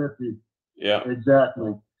number 50. Yeah,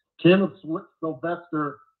 exactly. Caleb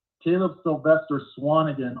Sylvester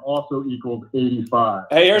Swanigan also equaled 85.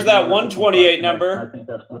 Hey, here's that 128 number. I think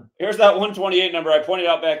that's good. Here's that 128 number. I pointed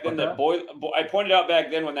out back then I pointed out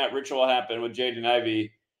back then when that ritual happened with Jaden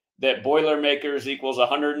Ivey that Boilermakers equals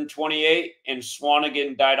 128, and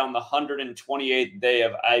Swanigan died on the 128th day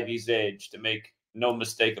of Ivey's age, to make no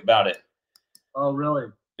mistake about it. Oh,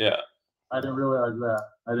 really? Yeah. I didn't realize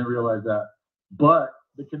that. But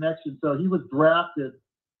the connection, so he was drafted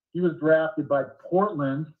by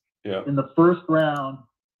Portland in the first round,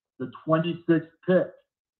 the 26th pick.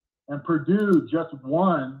 And Purdue just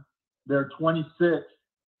won their 26th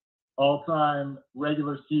all-time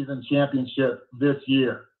regular season championship this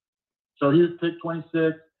year. So he was picked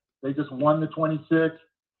 26th. They just won the 26th.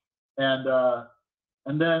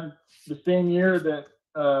 And then the same year that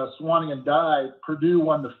Swanigan died, Purdue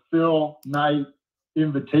won the Phil Knight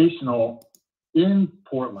Invitational in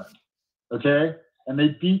Portland. Okay? And they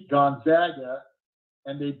beat Gonzaga,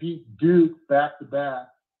 and they beat Duke back to back.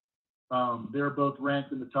 They were both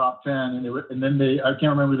ranked in the top 10, and then I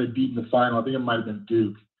can't remember who they beat in the final. I think it might have been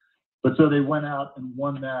Duke. But so they went out and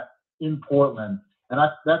won that in Portland. And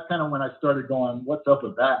that's kind of when I started going, what's up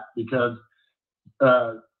with that? Because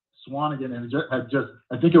Swanigan had just,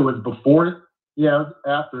 I think it was before it. Yeah, it was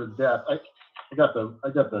after his death. I got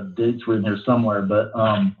the dates written here somewhere, but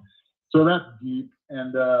so that's deep.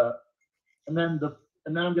 And then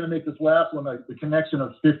I'm going to make this last one, like the connection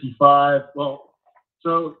of 55. Well,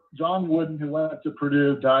 so John Wooden, who went to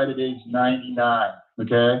Purdue, died at age 99.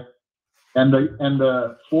 Okay, and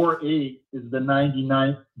the 4/8 is the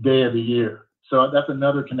 99th day of the year. So that's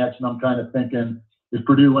another connection. I'm kind of thinking if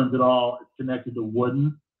Purdue wins it all, it's connected to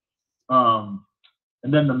Wooden. And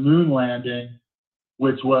then the moon landing,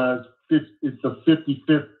 which it's the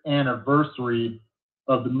 55th anniversary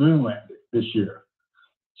of the moon landing this year.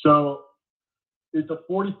 So it's a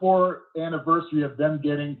 44th anniversary of them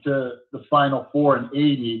getting to the Final Four in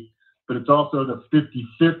 80, but it's also the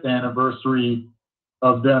 55th anniversary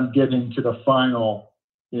of them getting to the final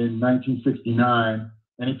in 1969.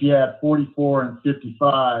 And if you add 44 and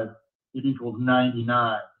 55, it equals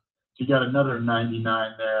 99. So you got another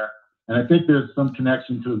 99 there. And I think there's some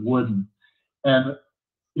connection to Wooden. And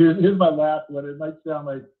here's my last one. It might sound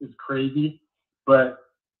like it's crazy, but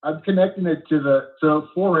I'm connecting it to so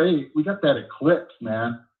 4/8, we got that eclipse,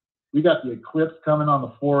 man. We got the eclipse coming on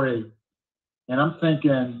the 4/8. And I'm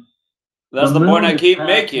thinking, that's the point I keep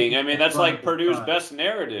making. I mean, that's like Purdue's best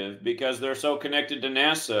narrative because they're so connected to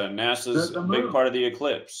NASA. NASA's a big part of the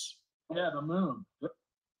eclipse. Yeah, the moon.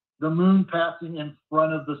 The moon passing in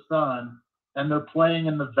front of the sun, and they're playing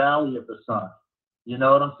in the valley of the sun. You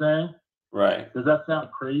know what I'm saying? Right. Does that sound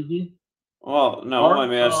crazy? Well, no. I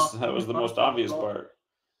mean, that was the most obvious part.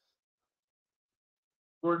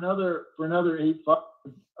 For another 8/5,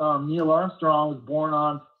 Neil Armstrong was born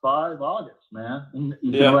on 5 August, man.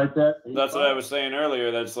 You can write that. 8/5. That's what I was saying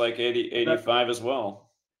earlier. That's like 85 as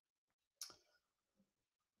well.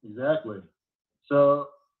 Exactly. So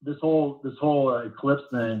this whole eclipse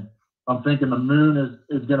thing, I'm thinking the moon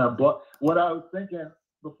is going to blow. What I was thinking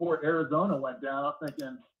before Arizona went down, I was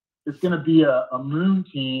thinking it's going to be a moon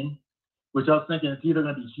team, which I was thinking it's either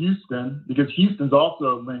going to be Houston, because Houston's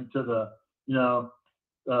also linked to the,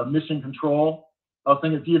 mission control. I was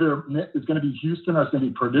thinking it's going to be Houston or it's going to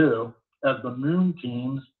be Purdue as the moon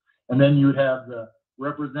teams. And then you would have the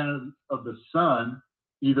representative of the sun,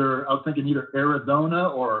 I was thinking either Arizona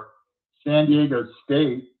or San Diego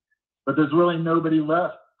State, but there's really nobody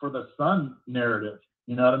left for the sun narrative.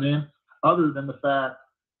 You know what I mean? Other than the fact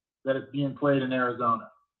that it's being played in Arizona.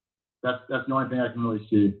 That's the only thing I can really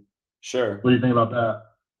see. Sure. What do you think about that?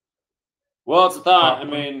 Well, it's a thought. I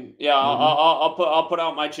mean, yeah, I'll put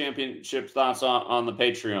out my championship thoughts on the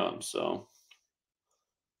Patreon. So.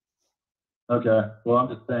 Okay. Well, I'm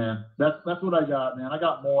just saying that's what I got, man. I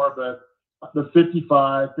got more, but the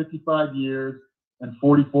 55 years and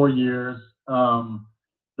 44 years.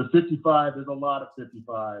 The 55, there's a lot of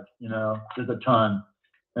 55. There's a ton,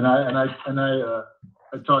 and I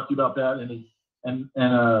talked to you about that, and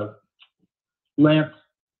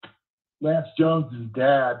Lance Jones's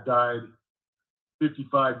dad died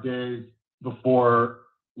 55 days before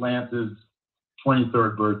Lance's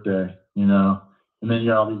 23rd birthday, and then you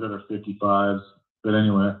got all these other 55s. But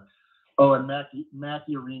anyway, and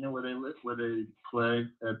Mackey Arena where they play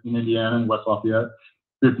in Indiana in West Lafayette,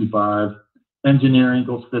 55. Engineering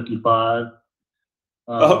equals 55.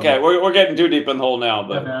 Okay, we're getting too deep in the hole now,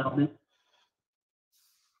 but yeah, man,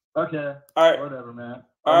 okay, all right, whatever, man.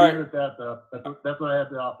 All right, leave it at that though. That's what I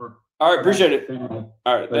have to offer. All right, appreciate it. All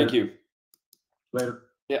right, thank you. Later.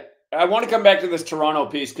 Yeah, I want to come back to this Toronto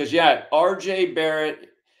piece because, yeah, RJ Barrett,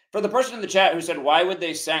 for the person in the chat who said, why would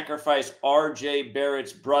they sacrifice RJ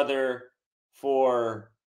Barrett's brother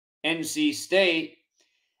for NC State?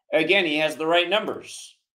 Again, he has the right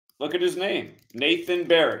numbers. Look at his name, Nathan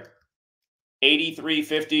Barrett,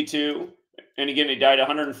 83-52. And again, he died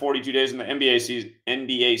 142 days in the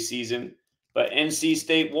NBA season. But NC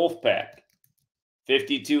State Wolfpack,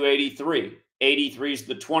 52-83. 83 is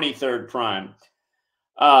the 23rd prime.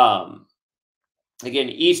 Again,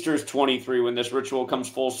 Easter's 23 when this ritual comes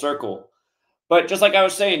full circle. But just like I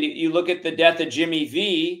was saying, you look at the death of Jimmy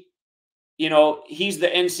V, he's the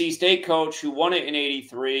NC State coach who won it in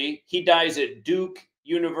 83. He dies at Duke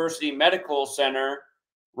University Medical Center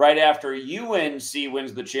right after UNC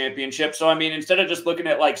wins the championship. So, I mean, instead of just looking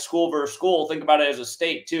at like school versus school, think about it as a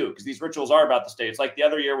state too, because these rituals are about the state. It's like the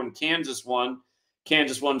other year when Kansas won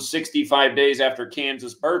 65 days after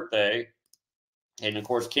Kansas' birthday. And of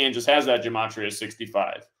course, Kansas has that gematria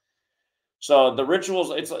 65. So the rituals,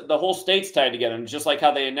 it's the whole state's tied together. And just like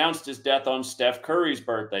how they announced his death on Steph Curry's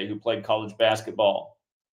birthday, who played college basketball.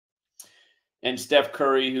 And Steph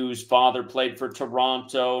Curry, whose father played for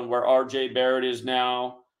Toronto and where RJ Barrett is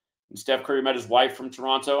now. And Steph Curry met his wife from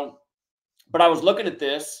Toronto. But I was looking at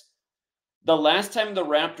this. The last time the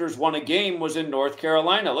Raptors won a game was in North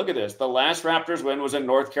Carolina. Look at this. The last Raptors win was in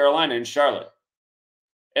North Carolina in Charlotte.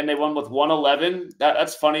 And they won with 111.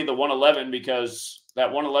 That's funny, the 111, because that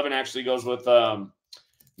 111 actually goes with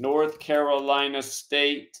North Carolina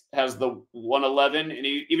State has the 111. And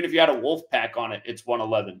even if you had a Wolfpack on it, it's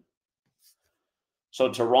 111. So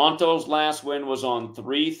Toronto's last win was on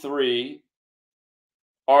 3-3.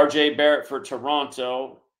 RJ Barrett for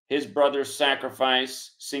Toronto. His brother's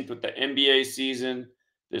sacrifice synced with the NBA season,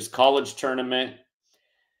 this college tournament.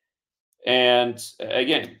 And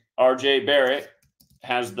again, RJ Barrett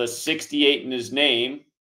has the 68 in his name.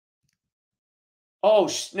 Oh,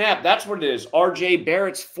 snap. That's what it is. RJ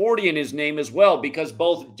Barrett's 40 in his name as well, because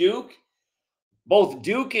both Duke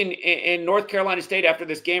and North Carolina State after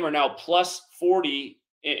this game are now plus 40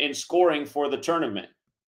 in scoring for the tournament.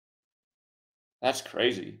 That's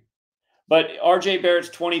crazy. But RJ Barrett's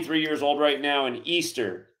 23 years old right now, and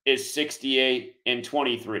Easter is 68 and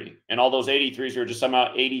 23. And all those 83s are just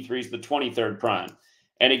somehow 83s, the 23rd prime.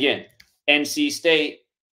 And again, NC State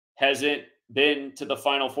hasn't been to the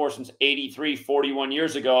Final Four since 83, 41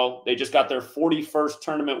 years ago. They just got their 41st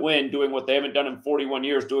tournament win, doing what they haven't done in 41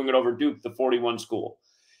 years, doing it over Duke, the 41 school.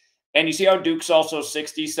 And you see how Duke's also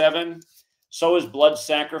 67? So is Blood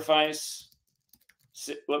Sacrifice.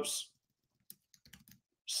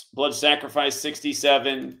 Blood Sacrifice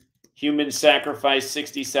 67, Human Sacrifice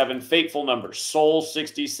 67, fateful numbers. Soul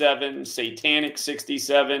 67, Satanic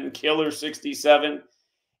 67, Killer 67.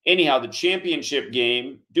 Anyhow, the championship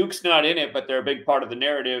game, Duke's not in it, but they're a big part of the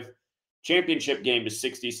narrative. Championship game is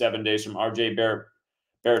 67 days from RJ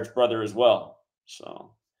Barrett's brother as well.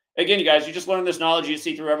 So, again, you guys, you just learn this knowledge you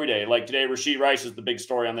see through every day. Like today, Rasheed Rice is the big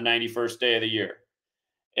story on the 91st day of the year.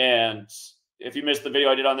 And if you missed the video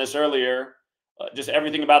I did on this earlier, just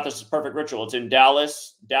everything about this is perfect ritual. It's in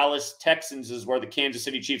Dallas. Dallas Texans is where the Kansas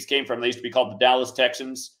City Chiefs came from. They used to be called the Dallas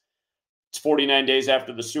Texans. It's 49 days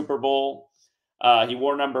after the Super Bowl. He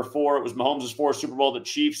wore number 4. It was Mahomes' 4th Super Bowl. The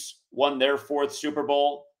Chiefs won their 4th Super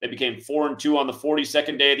Bowl. They became 4-2 on the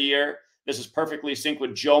 42nd day of the year. This is perfectly synced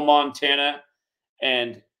with Joe Montana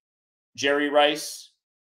and Jerry Rice.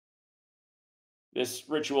 This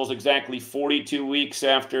ritual is exactly 42 weeks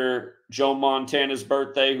after Joe Montana's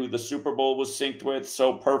birthday, who the Super Bowl was synced with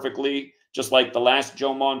so perfectly, just like the last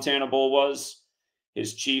Joe Montana Bowl was,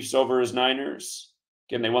 his Chiefs over his Niners.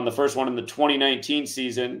 Again, they won the first one in the 2019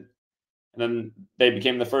 season, and then they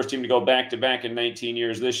became the first team to go back-to-back in 19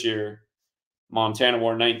 years this year. Montana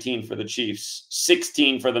wore 19 for the Chiefs,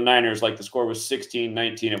 16 for the Niners, like the score was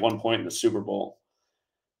 16-19 at one point in the Super Bowl.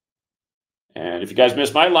 And if you guys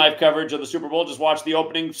missed my live coverage of the Super Bowl, just watch the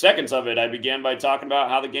opening seconds of it. I began by talking about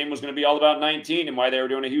how the game was going to be all about 19 and why they were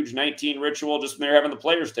doing a huge 19 ritual just when they were having the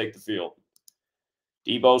players take the field.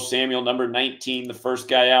 Deebo Samuel, number 19, the first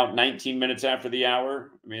guy out 19 minutes after the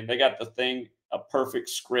hour. I mean, they got the thing, a perfect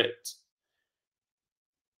script.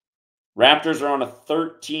 Raptors are on a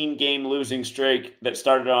 13-game losing streak that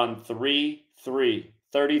started on 3-3.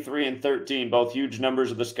 33-13, both huge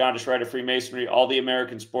numbers of the Scottish Rite of Freemasonry. All the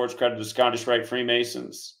American sports credit to Scottish Rite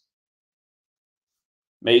Freemasons.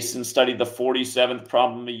 Mason studied the 47th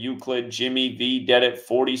problem of Euclid. Jimmy V dead at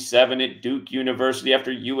 47 at Duke University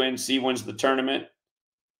after UNC wins the tournament.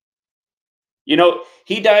 You know,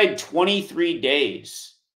 he died 23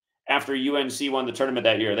 days after UNC won the tournament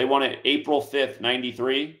that year. They won it April 5th,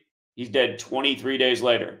 93. He's dead 23 days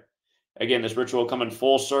later. Again, this ritual coming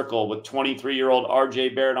full circle with 23-year-old R.J.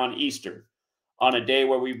 Barrett on Easter, on a day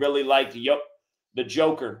where we really liked the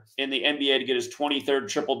Joker in the NBA to get his 23rd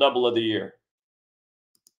triple-double of the year.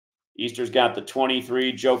 Easter's got the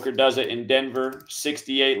 23. Joker does it in Denver.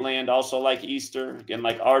 68 land, also like Easter. Again,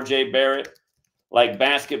 like R.J. Barrett, like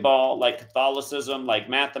basketball, like Catholicism, like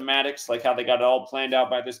mathematics, like how they got it all planned out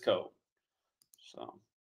by this code. So...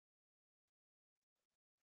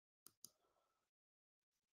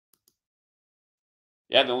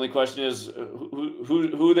 yeah, the only question is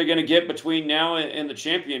who they're going to get between now and the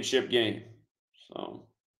championship game. So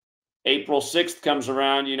April 6th comes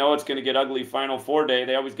around. You know it's going to get ugly Final Four day.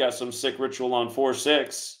 They always got some sick ritual on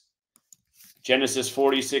 4-6. Genesis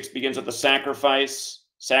 46 begins with the sacrifice.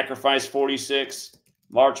 Sacrifice 46.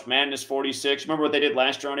 March Madness 46. Remember what they did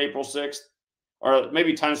last year on April 6th? Or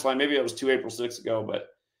maybe Timeline. Maybe it was 2 April 6th ago. But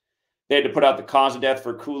they had to put out the cause of death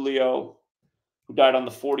for Coolio, who died on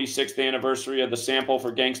the 46th anniversary of the sample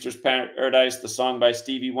for Gangster's Paradise, the song by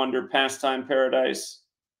Stevie Wonder, Pastime Paradise.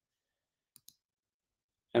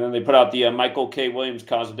 And then they put out the Michael K. Williams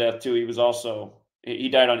cause of death, too. He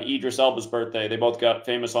died on Idris Elba's birthday. They both got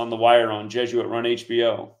famous on The Wire on Jesuit Run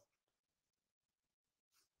HBO.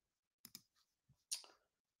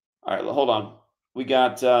 All right, hold on. We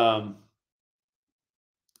got,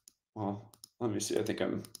 well, let me see. I think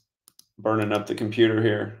I'm burning up the computer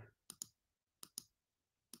here.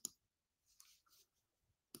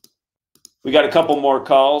 We got a couple more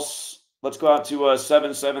calls. Let's go out to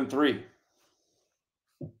 773.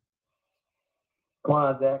 Come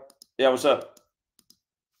on, Zach. Yeah, what's up?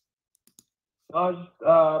 I was just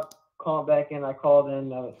calling back in. I called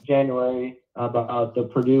in January about the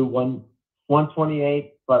Purdue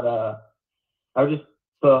 128, but I was just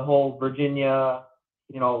the whole Virginia,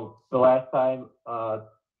 the last time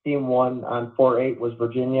team won on 4-8 was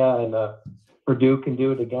Virginia, and Purdue can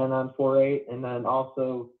do it again on 4-8. And then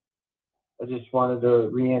also I just wanted to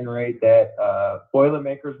reiterate that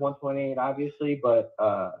Boilermakers 128, obviously, but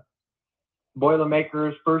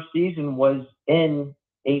Boilermakers' first season was in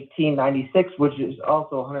 1896, which is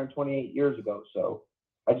also 128 years ago. So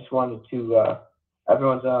I just wanted to,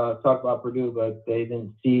 everyone's talked about Purdue, but they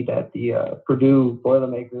didn't see that the Purdue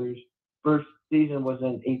Boilermakers' first season was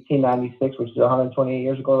in 1896, which is 128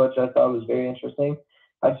 years ago, which I thought was very interesting.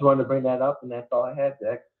 I just wanted to bring that up, and that's all I had,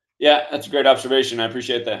 Zach. Yeah, that's a great observation. I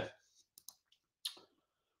appreciate that.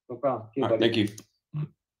 No problem. All right, thank you.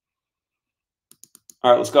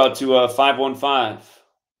 All right, let's go out to 515.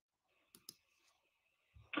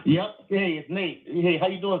 Yep. Hey, it's Nate. Hey, how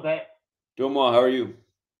you doing, Zach? Doing well. How are you?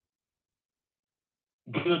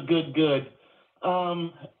 Good.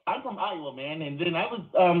 I'm from Iowa, man, and then I was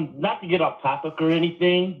not to get off topic or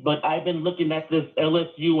anything, but I've been looking at this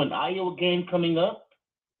LSU and Iowa game coming up.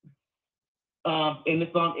 And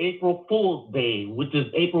it's on April Fool's Day, which is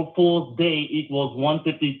April Fool's Day equals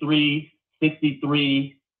 153,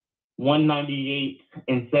 63, 198,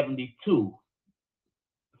 and 72.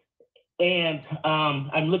 And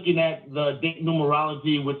I'm looking at the date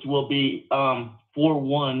numerology, which will be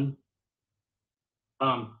 4-1,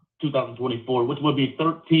 2024, which would be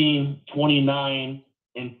 13, 29,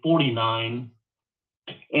 and 49.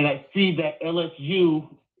 And I see that LSU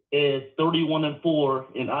is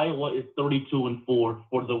 31-4, and Iowa is 32-4 for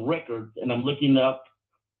the records. And I'm looking up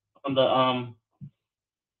on the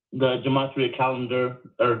Gematria calendar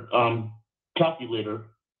or calculator.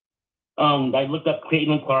 I looked up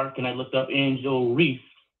Caitlin Clark and I looked up Angel Reese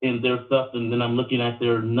in their stuff, and then I'm looking at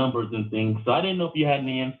their numbers and things. So I didn't know if you had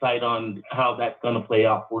any insight on how that's going to play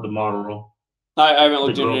out for tomorrow. I haven't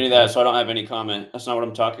looked into any of that, so I don't have any comment. That's not what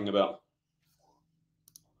I'm talking about.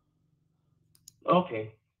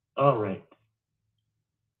 Okay. All right.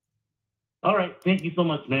 All right. Thank you so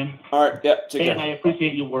much, man. All right. Yeah. Take care. And I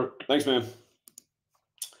appreciate your work. Thanks, man.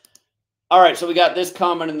 All right. So we got this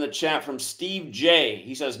comment in the chat from Steve J.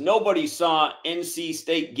 He says, nobody saw NC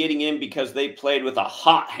State getting in because they played with a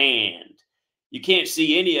hot hand. You can't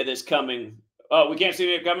see any of this coming. Oh, we can't see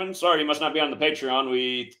any of it coming? Sorry, you must not be on the Patreon.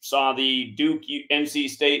 We saw the Duke NC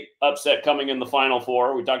State upset coming in the Final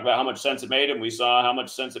Four. We talked about how much sense it made, and we saw how much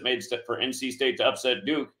sense it made for NC State to upset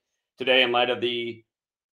Duke today in light of the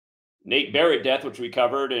Nate Barrett death, which we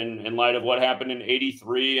covered, and in light of what happened in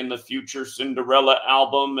 '83 and the Future Cinderella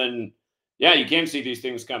album. And yeah, you can see these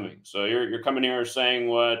things coming. So you're coming here saying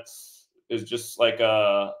what is just like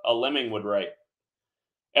a lemming would write.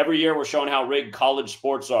 Every year we're showing how rigged college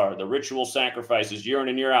sports are, the ritual sacrifices year in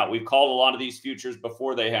and year out. We've called a lot of these futures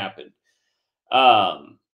before they happen.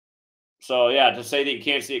 So yeah, to say that you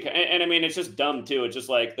can't see it, and I mean, it's just dumb too. It's just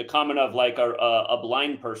like the comment of like a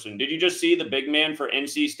blind person. Did you just see the big man for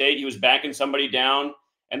NC State? He was backing somebody down,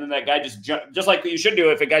 and then that guy just like you should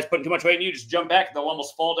do if a guy's putting too much weight in you, just jump back. They'll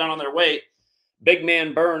almost fall down on their weight. Big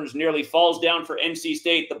man Burns nearly falls down for NC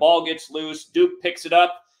State. The ball gets loose. Duke picks it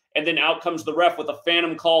up. And then out comes the ref with a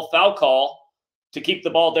phantom call, foul call, to keep the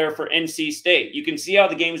ball there for NC State. You can see how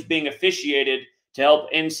the game is being officiated to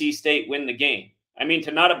help NC State win the game. I mean,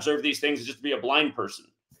 to not observe these things is just to be a blind person.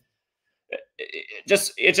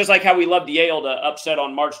 It's just like how we loved Yale to upset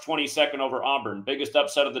on March 22nd over Auburn. Biggest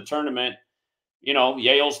upset of the tournament. You know,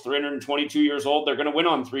 Yale's 322 years old. They're going to win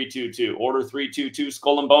on 3-2-2. Order 3-2-2,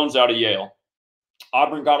 skull and bones out of Yale.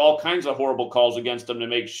 Auburn got all kinds of horrible calls against them to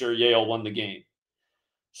make sure Yale won the game.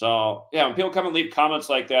 So yeah, when people come and leave comments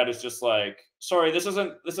like that, it's just like, sorry, this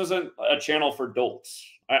isn't a channel for dolts.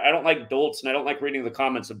 I don't like dolts, and I don't like reading the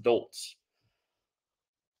comments of dolts.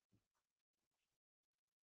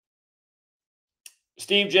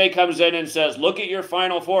 Steve J comes in and says, look at your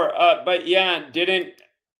Final Four. But yeah,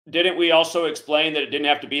 didn't we also explain that it didn't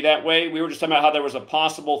have to be that way? We were just talking about how there was a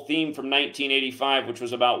possible theme from 1985, which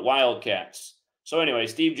was about Wildcats. So anyway,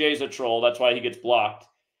 Steve J's a troll. That's why he gets blocked.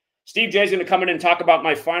 Steve J's going to come in and talk about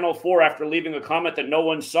my Final Four after leaving a comment that no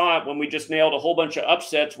one saw it when we just nailed a whole bunch of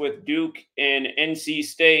upsets with Duke and NC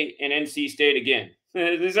State and NC State again.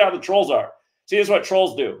 This is how the trolls are. See, this is what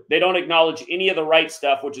trolls do. They don't acknowledge any of the right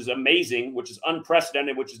stuff, which is amazing, which is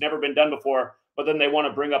unprecedented, which has never been done before, but then they want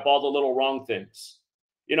to bring up all the little wrong things.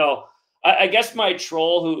 You know, I guess my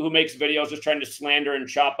troll who makes videos just trying to slander and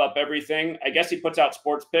chop up everything, I guess he puts out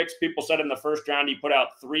sports picks. People said in the first round he put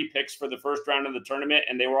out 3 picks for the first round of the tournament,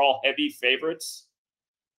 and they were all heavy favorites.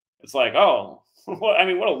 It's like, oh, I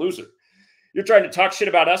mean, what a loser. You're trying to talk shit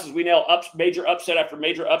about us as we nail major upset after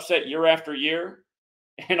major upset year after year,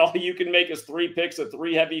 and all you can make is 3 picks of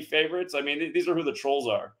 3 heavy favorites? I mean, these are who the trolls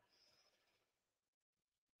are.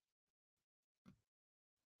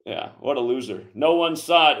 Yeah, what a loser. No one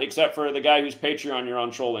saw it except for the guy whose Patreon you're on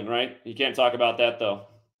trolling, right? You can't talk about that, though.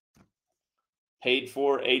 Paid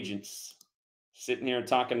for agents. Sitting here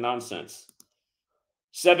talking nonsense.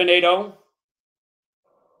 780?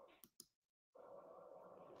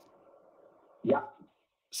 Yeah.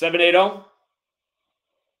 780?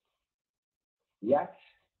 Yes.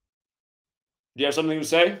 Do you have something to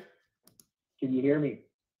say? Can you hear me?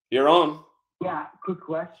 You're on. Yeah, quick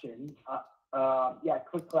question.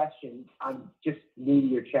 Quick question. I'm just new to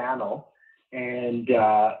your channel, and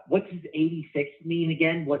what does 86 mean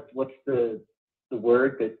again? What's the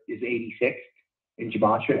word that is 86 in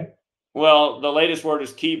Gematria? Well, the latest word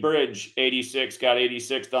is Key Bridge. 86 got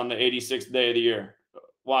 86th on the 86th day of the year.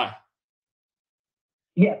 Why?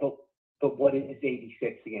 Yeah, but what is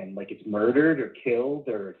 86 again? Like it's murdered or killed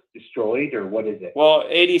or destroyed, or what is it? Well,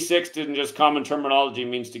 86 didn't just common terminology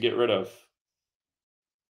means to get rid of.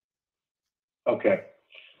 Okay.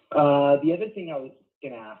 The other thing I was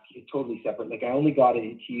going to ask you, totally separate, like I only got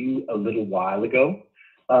into you a little while ago,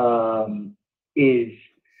 is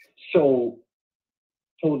so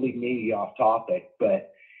totally maybe off topic,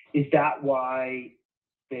 but is that why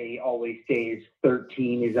they always say is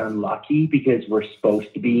 13 is unlucky because we're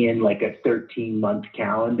supposed to be in like a 13-month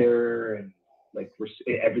calendar? And like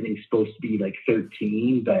everything's supposed to be like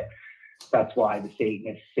 13, but that's why the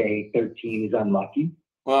Satanists say 13 is unlucky.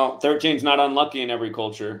 Well, 13 is not unlucky in every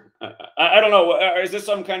culture. I don't know. Is this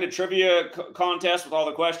some kind of trivia contest with all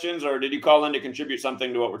the questions, or did you call in to contribute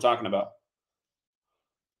something to what we're talking about?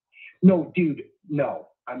 No, dude, no.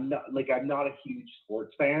 I'm not a huge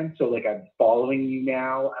sports fan, so like I'm following you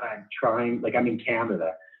now, and I'm trying. Like I'm in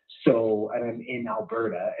Canada, so and I'm in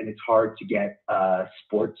Alberta, and it's hard to get a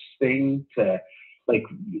sports thing to like.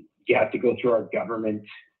 You have to go through our government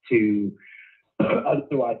to,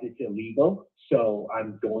 otherwise it's illegal. So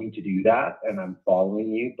I'm going to do that, and I'm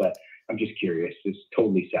following you, but I'm just curious. It's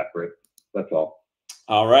totally separate. That's all.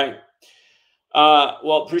 All right.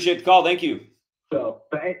 Well, appreciate the call. Thank you. So,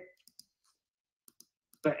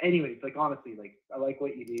 but anyways, like honestly, like I like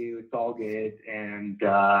what you do. It's all good, and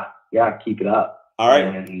yeah, keep it up. All right.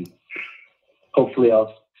 And hopefully,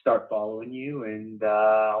 I'll start following you, and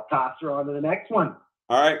I'll pass her on to the next one.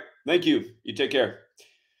 All right. Thank you. You take care.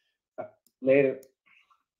 Later.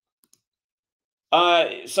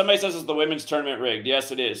 Somebody says it's the women's tournament rigged.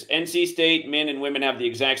 Yes, it is. NC State men and women have the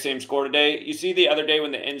exact same score today. You see the other day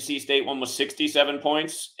when the NC State one was 67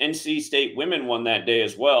 points. NC State women won that day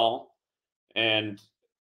as well. And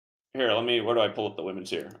here, where do I pull up the women's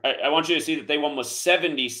here? I want you to see that they one was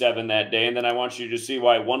 77 that day, and then I want you to see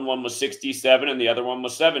why one was 67 and the other one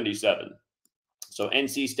was 77. So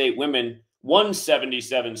NC State women won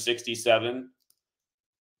 77-67.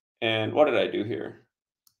 And what did I do here?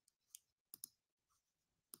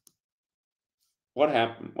 What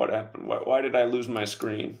happened? What happened? Why did I lose my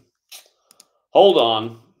screen? Hold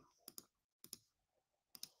on.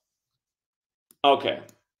 Okay.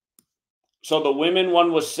 So the women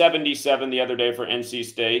one was 77 the other day for NC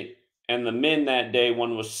State, and the men that day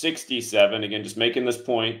one was 67. Again, just making this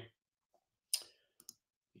point.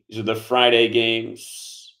 These are the Friday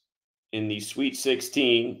games in the Sweet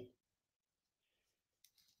 16.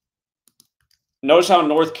 Notice how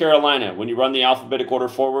North Carolina, when you run the alphabetic order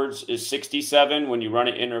forwards, is 67. When you run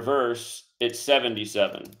it in reverse, it's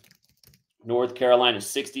 77. North Carolina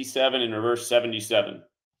 67, in reverse 77.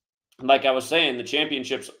 Like I was saying, the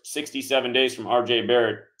championship's 67 days from R.J.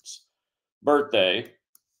 Barrett's birthday.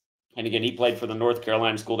 And again, he played for the North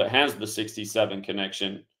Carolina school that has the 67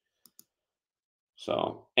 connection.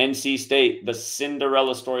 So NC State, the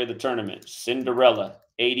Cinderella story of the tournament. Cinderella,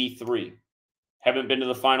 83. Haven't been to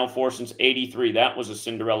the Final Four since 83. That was a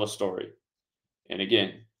Cinderella story. And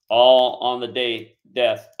again, all on the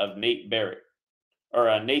death of Nathan Barrett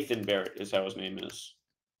is how his name is.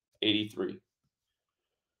 83.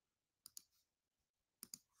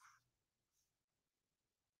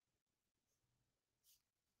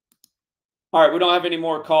 All right, we don't have any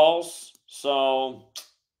more calls, so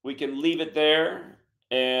we can leave it there.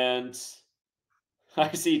 And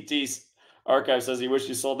ICT's archive says he wished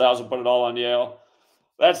he sold the house and put it all on Yale.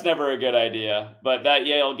 That's never a good idea. But that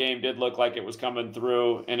Yale game did look like it was coming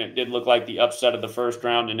through, and it did look like the upset of the first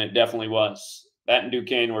round, and it definitely was. That and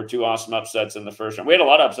Duquesne were two awesome upsets in the first round. We had a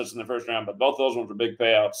lot of upsets in the first round, but both those ones were big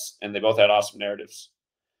payouts, and they both had awesome narratives.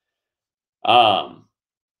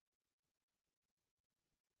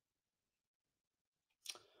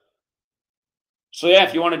 So yeah,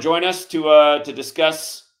 if you want to join us to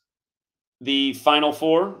discuss the Final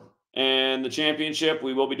Four and the championship,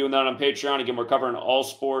 we will be doing that on Patreon. Again, we're covering all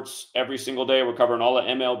sports every single day. We're covering all of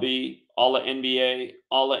MLB, all of NBA,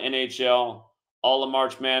 all of NHL, all of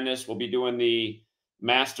March Madness. We'll be doing the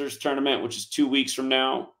Masters tournament, which is 2 weeks from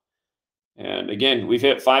now. And again, we've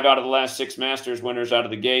hit 5 out of the last 6 Masters winners out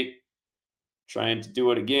of the gate. Trying to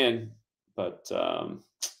do it again, but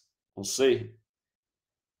we'll see.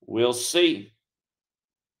 We'll see.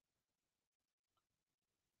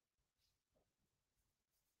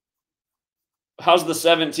 How's the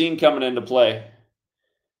 17 coming into play?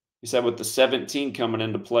 You said with the 17 coming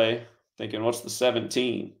into play, thinking, what's the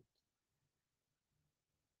 17?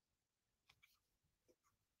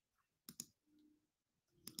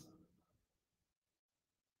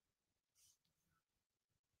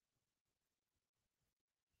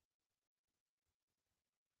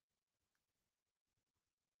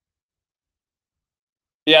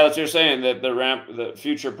 Yeah, that's what you're saying, that the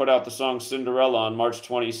Future put out the song Cinderella on March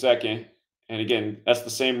 22nd. And again, that's the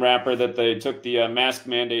same rapper that they took the mask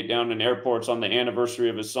mandate down in airports on the anniversary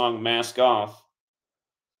of his song Mask Off.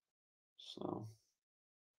 So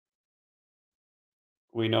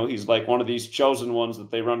we know he's like one of these chosen ones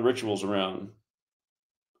that they run rituals around.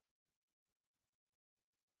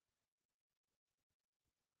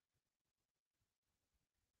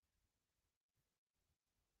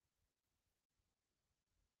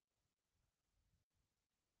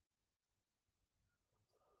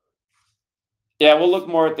 Yeah, we'll look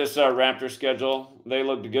more at this Raptor schedule. They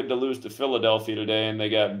looked good to lose to Philadelphia today, and they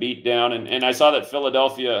got beat down. And I saw that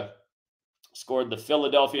Philadelphia scored the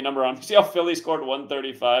Philadelphia number on. See how Philly scored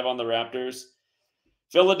 135 on the Raptors?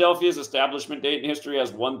 Philadelphia's establishment date in history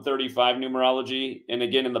has 135 numerology. And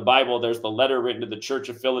again, in the Bible, there's the letter written to the Church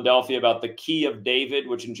of Philadelphia about the key of David,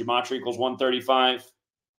 which in gematria equals 135.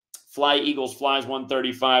 Fly Eagles flies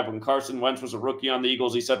 135. When Carson Wentz was a rookie on the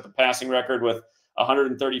Eagles, he set the passing record with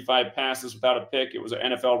 135 passes without a pick. It was an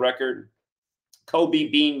NFL record. Kobe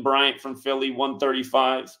Bean Bryant from Philly,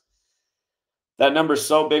 135. That number's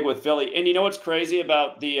so big with Philly. And you know what's crazy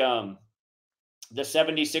about the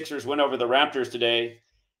 76ers win over the Raptors today?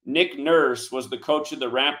 Nick Nurse was the coach of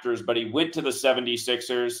the Raptors, but he went to the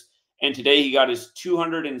 76ers, and today he got his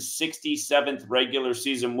 267th regular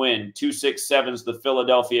season win. 267 is the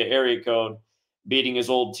Philadelphia area code, beating his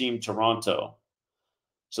old team, Toronto.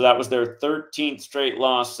 So that was their 13th straight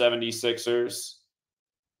loss, 76ers.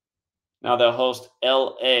 Now they'll host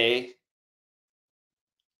LA.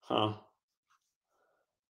 To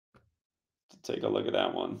take a look at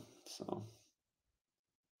that one. So,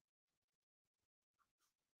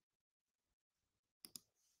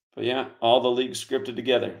 but yeah, all the leagues scripted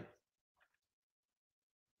together.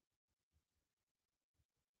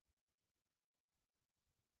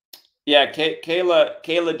 Yeah,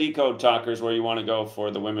 Kayla Decode Talker is where you want to go for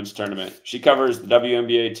the women's tournament. She covers the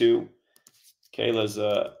WNBA too. Kayla's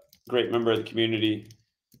a great member of the community.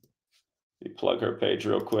 Let me plug her page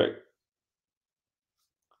real quick.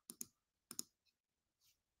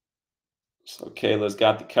 So Kayla's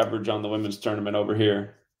got the coverage on the women's tournament over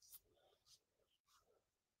here.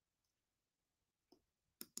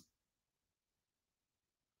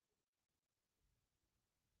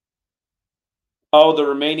 Oh, the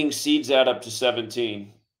remaining seeds add up to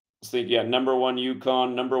 17. I think, yeah, number 1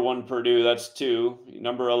 UConn, number 1 Purdue, that's 2.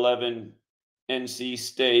 Number 11 NC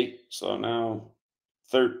State, so now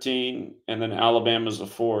 13, and then Alabama's a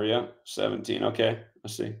 4, yeah, 17. Okay,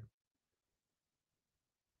 let's see.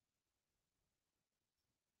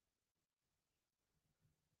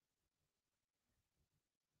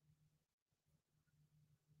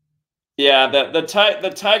 Yeah,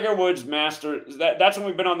 the Tiger Woods Masters, that's when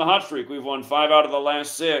we've been on the hot streak. We've won 5 out of the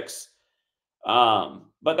last 6.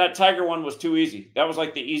 But that Tiger one was too easy. That was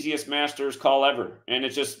like the easiest Masters call ever. And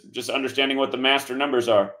it's just understanding what the master numbers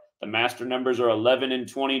are. The master numbers are 11 and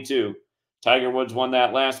 22. Tiger Woods won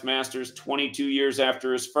that last Masters 22 years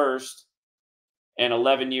after his first and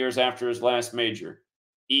 11 years after his last major.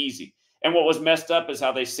 Easy. And what was messed up is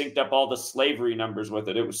how they synced up all the slavery numbers with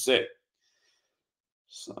it. It was sick.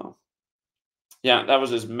 So, yeah, that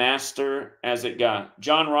was as master as it got.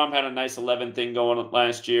 John Rahm had a nice 11 thing going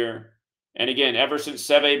last year. And again, ever since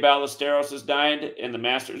Seve Ballesteros has died and the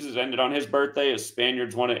Masters has ended on his birthday, as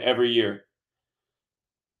Spaniards won it every year.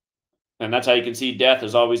 And that's how you can see death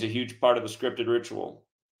is always a huge part of the scripted ritual.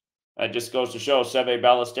 That just goes to show Seve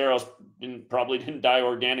Ballesteros probably didn't die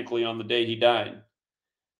organically on the day he died.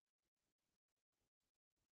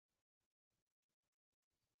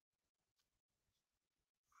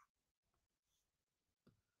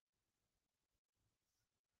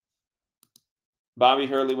 Bobby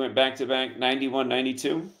Hurley went back-to-back 91,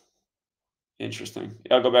 92. Interesting.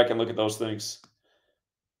 I'll go back and look at those things.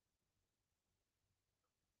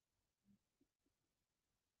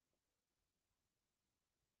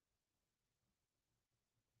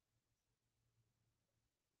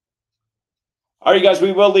 All right, guys,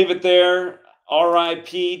 we will leave it there.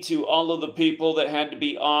 RIP to all of the people that had to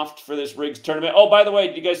be offed for this Riggs tournament. Oh, by the way,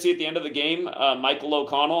 did you guys see at the end of the game, Michael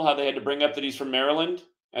O'Connell, how they had to bring up that he's from Maryland?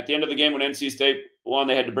 At the end of the game when NC State won,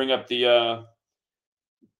 they had to bring up the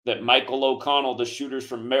that Michael O'Connell, the shooter's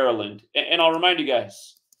from Maryland. And I'll remind you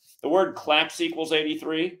guys, the word collapse equals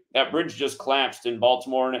 83. That bridge just collapsed in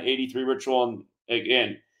Baltimore in an 83 ritual. And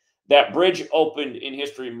again, that bridge opened in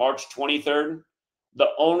history March 23rd.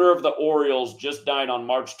 The owner of the Orioles just died on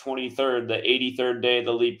March 23rd, the 83rd day of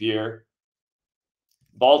the leap year.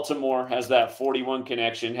 Baltimore has that 41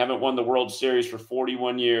 connection. Haven't won the World Series for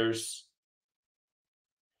 41 years.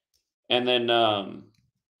 And then,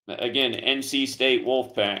 again, NC State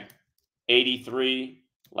Wolfpack, 83,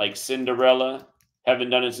 like Cinderella. Haven't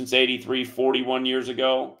done it since 83, 41 years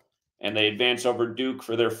ago. And they advance over Duke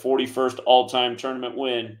for their 41st all-time tournament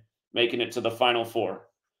win, making it to the Final Four.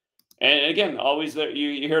 And again, always there,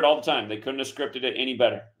 you hear it all the time. They couldn't have scripted it any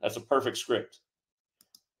better. That's a perfect script.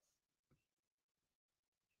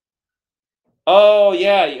 Oh,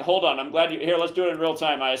 yeah. Hold on. I'm glad you here. Let's do it in real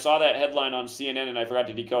time. I saw that headline on CNN and I forgot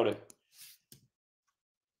to decode it.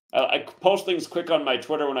 I post things quick on my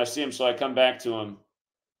Twitter when I see them, so I come back to them.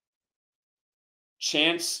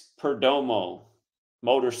 Chance Perdomo.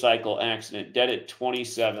 motorcycle accident, dead at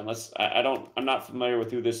 27. I'm not familiar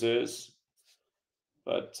with who this is,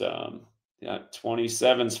 but yeah,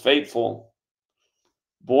 27's fateful.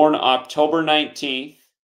 Born October 19th.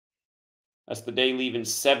 That's the day leaving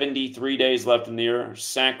 73 days left in the year.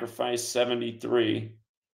 Sacrifice 73.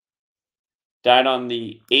 Died on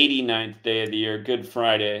the 89th day of the year, Good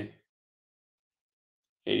Friday.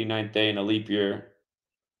 89th day in a leap year.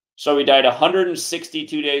 So he died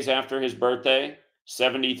 162 days after his birthday.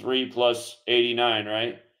 73 plus 89,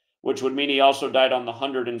 right? Which would mean he also died on the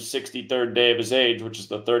 163rd day of his age, which is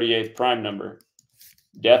the 38th prime number.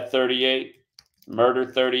 Death 38, murder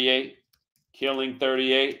 38, killing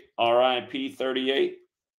 38, RIP 38.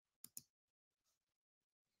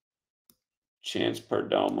 Chance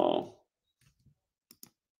Perdomo.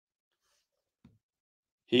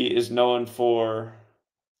 He is known for,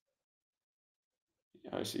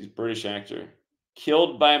 obviously he's a British actor.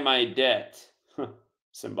 Killed by my debt.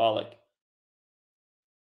 Symbolic.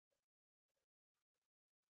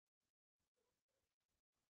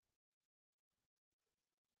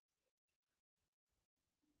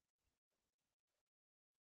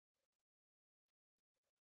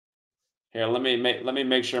 Here, let me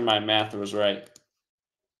make sure my math was right.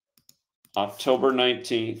 October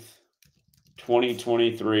 19th,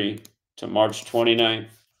 2023 to March 29th.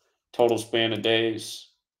 Total span of days,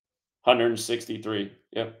 163.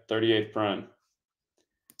 Yep, 38th prime.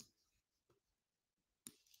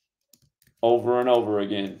 Over and over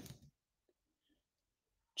again.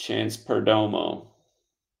 Chance Perdomo.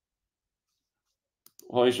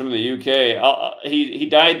 Well, he's from the UK. He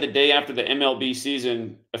died the day after the MLB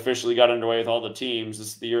season officially got underway with all the teams. This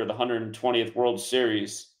is the year of the 120th World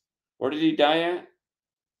Series. Where did he die at?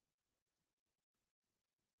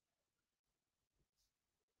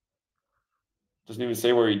 Doesn't even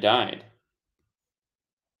say where he died.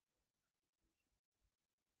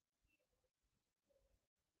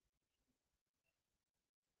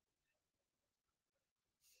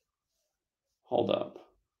 Hold up.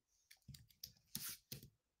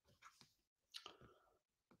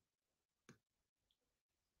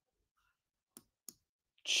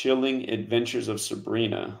 Chilling Adventures of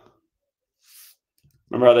Sabrina.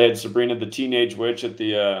 Remember how they had Sabrina the Teenage Witch at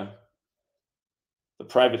the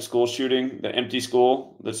private school shooting, the empty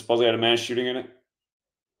school that supposedly had a mass shooting in it?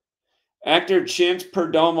 Actor Chance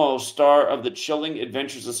Perdomo, star of The Chilling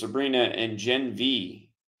Adventures of Sabrina and Gen V,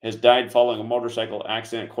 has died following a motorcycle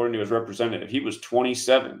accident, according to his representative. He was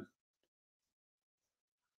 27.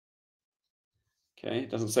 Okay, it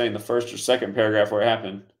doesn't say in the first or second paragraph where it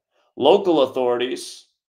happened. Local authorities,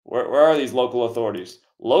 where are these local authorities?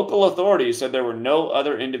 Local authorities said there were no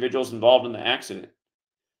other individuals involved in the accident.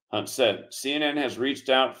 Hunt said, CNN has reached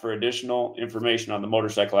out for additional information on the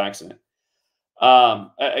motorcycle accident.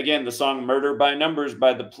 Again, the song Murder by Numbers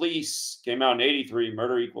by The Police came out in 83.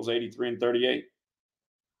 Murder equals 83 and 38.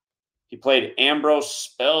 He played Ambrose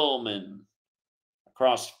Spellman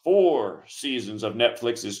across 4 seasons of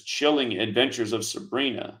Netflix's Chilling Adventures of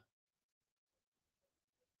Sabrina.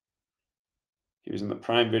 He was in the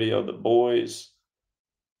Prime Video, The Boys.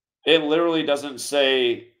 It literally doesn't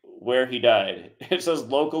say where he died. It says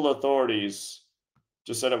local authorities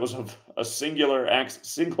just said it was a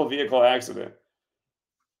single vehicle accident.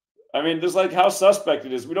 I mean, this is like how suspect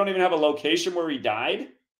it is. We don't even have a location where he died.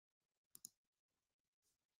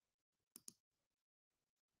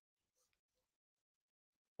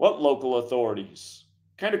 What local authorities?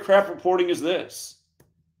 What kind of crap reporting is this?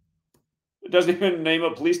 It doesn't even name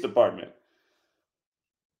a police department.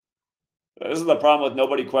 This is the problem with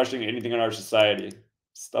nobody questioning anything in our society.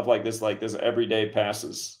 Stuff like this every day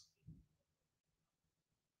passes.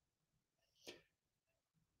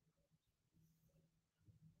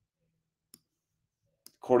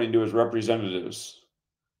 According to his representatives.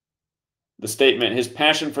 The statement, his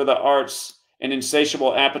passion for the arts and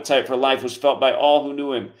insatiable appetite for life was felt by all who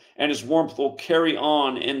knew him, and his warmth will carry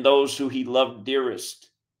on in those who he loved dearest.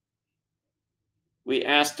 We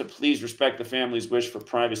ask to please respect the family's wish for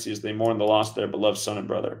privacy as they mourn the loss of their beloved son and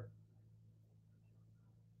brother.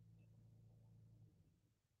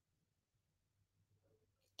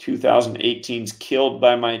 "2018's Killed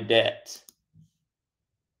by My Debt."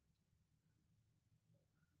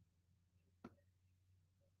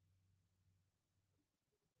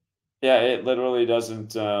 Yeah, it literally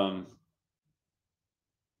doesn't.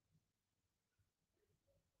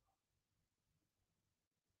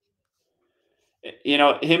 You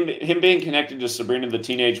know, him being connected to Sabrina the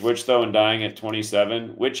Teenage Witch, though, and dying at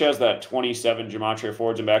 27. Witch has that 27 gematria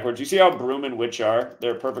forwards and backwards. You see how Broom and Witch are?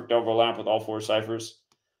 They're a perfect overlap with all 4 ciphers.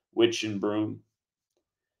 Witch and Broom.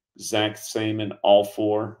 Exact same in all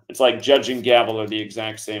 4. It's like judge and gavel are the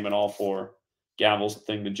exact same in all 4. Gavel's the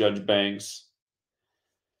thing the judge bangs.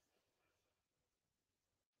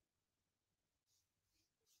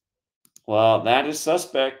 Well, that is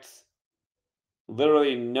suspect.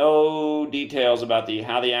 Literally no details about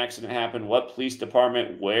how the accident happened, what police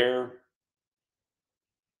department, where.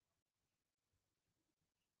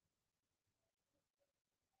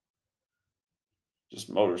 Just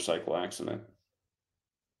motorcycle accident.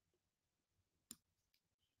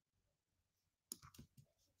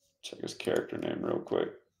 Check his character name real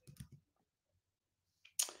quick.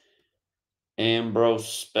 Ambrose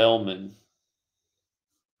Spellman.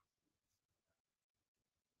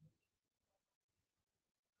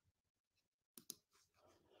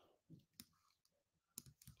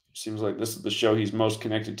 Seems like this is the show he's most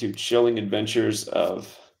connected to. Chilling Adventures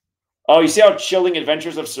of... Oh, you see how Chilling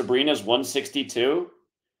Adventures of Sabrina is 162?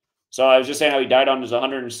 So I was just saying how he died on his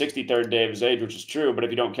 163rd day of his age, which is true. But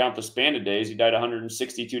if you don't count the span of days, he died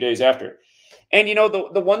 162 days after. And, you know,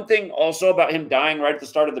 the one thing also about him dying right at the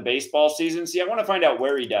start of the baseball season, see, I want to find out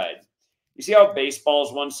where he died. You see how baseball is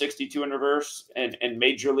 162 in reverse, and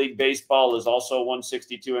Major League Baseball is also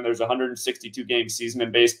 162, and there's a 162-game season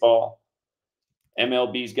in baseball.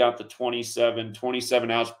 MLB's got the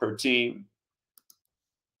 27 outs per team.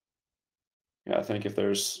 Yeah, I think if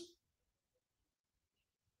there's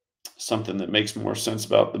something that makes more sense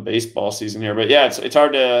about the baseball season here. But, yeah, it's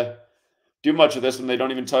hard to do much of this when they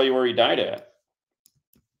don't even tell you where he died at.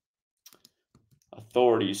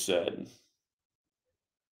 Authorities said.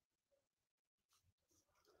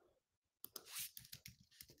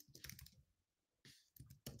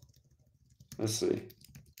 Let's see.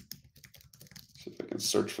 See if I can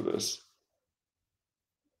search for this.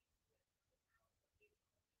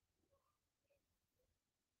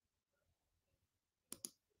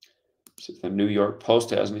 See if the New York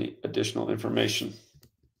Post has any additional information.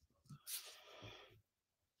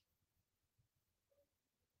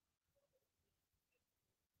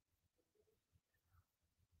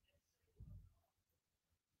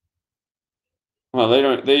 Well,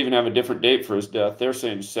 they even have a different date for his death. They're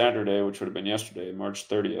saying Saturday, which would have been yesterday, March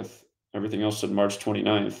 30th. Everything else said March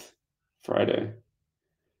 29th, Friday.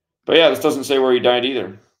 But yeah, this doesn't say where he died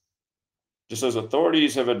either. Just says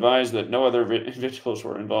authorities have advised that no other individuals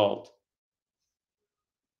were involved.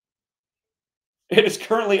 It is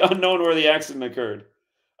currently unknown where the accident occurred.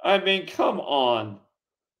 I mean, come on.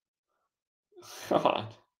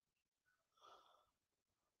 God.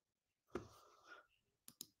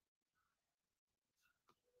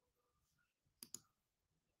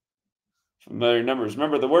 Familiar numbers.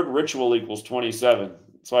 Remember, the word ritual equals 27.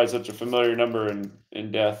 That's why it's such a familiar number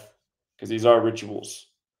in death, because these are rituals.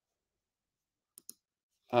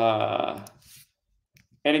 And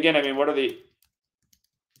again, I mean, what are the...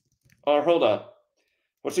 Oh, hold up.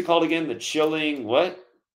 What's it called again? The Chilling what?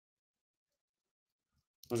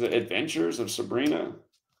 Was it Adventures of Sabrina?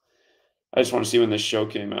 I just want to see when this show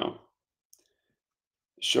came out.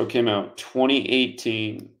 The show came out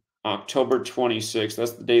 2018, October 26th.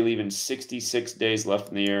 That's the day leaving 66 days left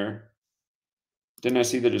in the year. Didn't I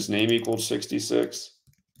see that his name equaled 66?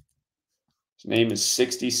 His name is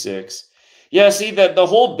 66. Yeah, see, that the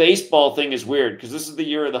whole baseball thing is weird because this is the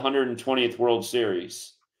year of the 120th World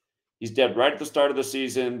Series. He's dead right at the start of the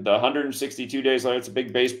season. The 162 days later, it's a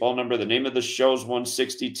big baseball number. The name of the show is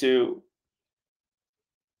 162.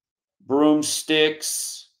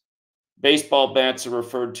 Broomsticks. Baseball bats are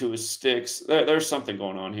referred to as sticks. There's something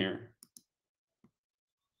going on here.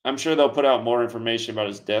 I'm sure they'll put out more information about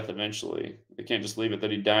his death eventually. They can't just leave it that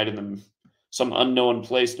he died in some unknown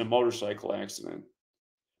place in a motorcycle accident.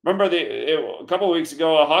 Remember, a couple of weeks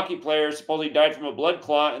ago, a hockey player supposedly died from a blood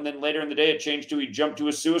clot, and then later in the day it changed to he jumped to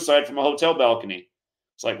a suicide from a hotel balcony.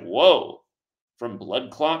 It's like, whoa, from blood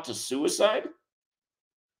clot to suicide?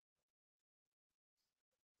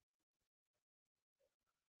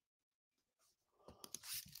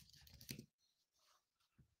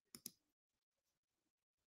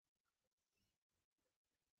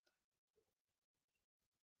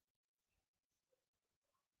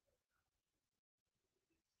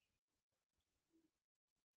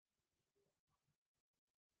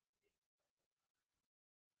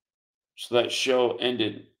 So that show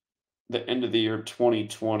ended the end of the year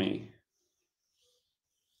 2020.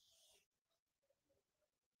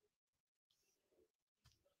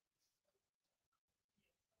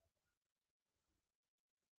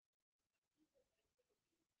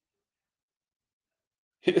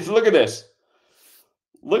 Look at this.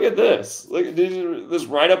 Look at this. Look at this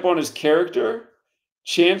write-up on his character.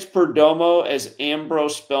 Chance Perdomo as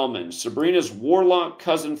Ambrose Spellman, Sabrina's warlock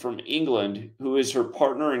cousin from England, who is her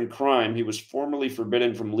partner in crime. He was formerly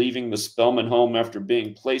forbidden from leaving the Spellman home after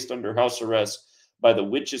being placed under house arrest by the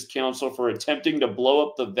Witches' Council for attempting to blow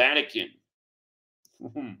up the Vatican.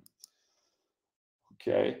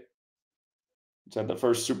 Okay. It's had the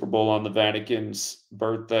first Super Bowl on the Vatican's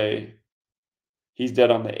birthday. He's dead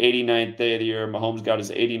on the 89th day of the year. Mahomes got his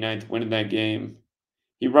 89th win in that game.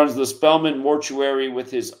 He runs the Spellman mortuary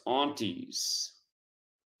with his aunties.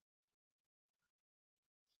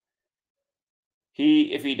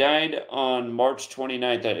 If he died on March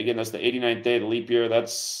 29th, again, that's the 89th day of the leap year.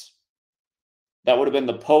 That would have been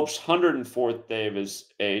the Pope's 104th day of his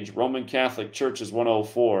age. Roman Catholic Church is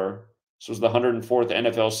 104. This was the 104th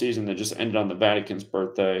NFL season that just ended on the Vatican's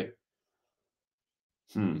birthday.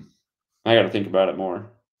 I got to think about it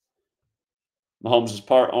more. Mahomes is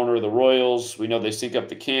part owner of the Royals. We know they sync up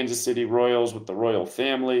the Kansas City Royals with the Royal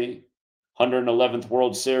family. 111th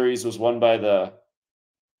World Series was won by the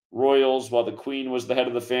Royals, while the Queen was the head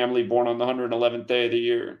of the family, born on the 111th day of the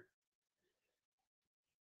year.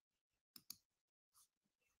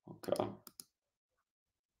 Okay.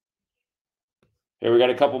 Here, we got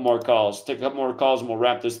a couple more calls. Take a couple more calls and we'll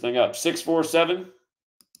wrap this thing up. 647.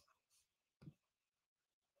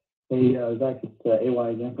 Hey, Zach, it's AY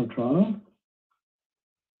again from Toronto.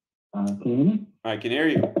 Can you hear me? I can hear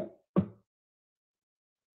you.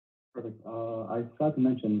 Perfect. I forgot to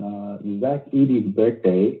mention Zach Edey's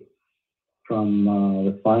birthday from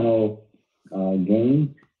the final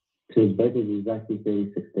game to his birthday is exactly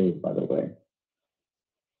 36 days, by the way.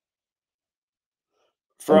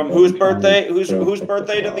 From whose birthday? Whose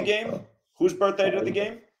birthday to the game? Whose birthday to the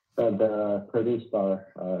game? The Purdue star.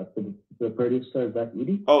 The Purdue star, Zach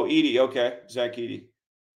Edey. Oh, Edey. Okay, Zach Edey.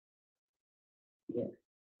 Yeah.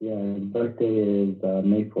 Yeah, his birthday is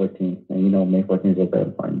May 14th, and you know May 14th is a very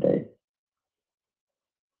important day.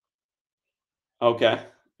 Okay,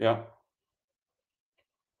 yeah.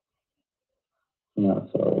 Yeah,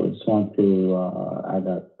 so I just want to add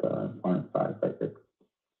that important fact.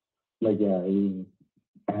 Like yeah,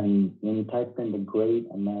 and when you type in the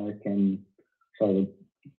Great North American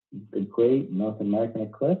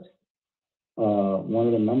Eclipse, one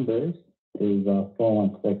of the numbers is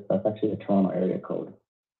 416. That's actually a Toronto area code.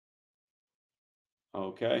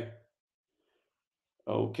 Okay.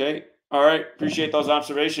 Okay. All right. Appreciate those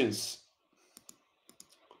observations.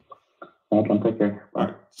 Welcome. Take care. All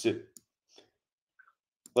right. Sit.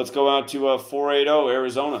 Let's go out to 480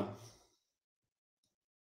 Arizona.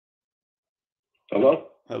 Hello?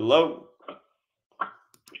 Hello.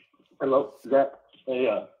 Hello, Zach. Hey,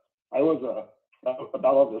 I was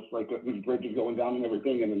about all this, like these bridges going down and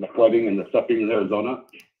everything, and then the flooding and the stuff in Arizona.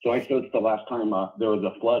 So I searched the last time there was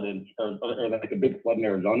a flood or like a big flood in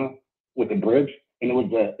Arizona with a bridge, and it was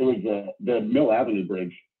the Mill Avenue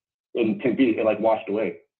Bridge in Tempe. It like washed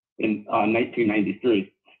away in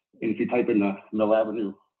 1993. And if you type in the Mill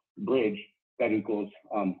Avenue Bridge, that equals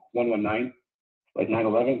 119, like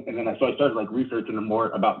 9/11. And then so I started like researching more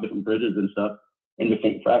about different bridges and stuff in the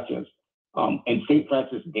St. Francis. And St.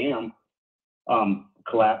 Francis Dam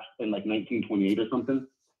collapsed in like 1928 or something.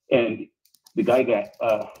 And the guy that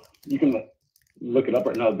you can look it up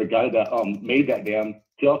right now, the guy that made that dam,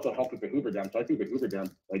 he also helped with the Hoover Dam. So I think the Hoover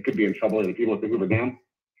Dam like could be in trouble with the people with the Hoover Dam.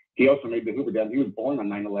 He also made the Hoover Dam. He was born on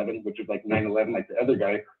 9/11, which is like 9/11, like the other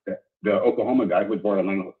guy, the Oklahoma guy was born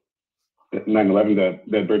on 9/11,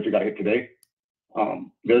 the bridge that got hit today.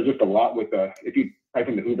 There's just a lot with if you type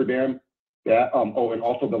in the Hoover Dam, that and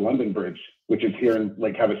also the London Bridge, which is here in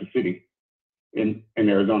Lake Havasu City in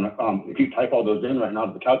Arizona. If you type all those in right now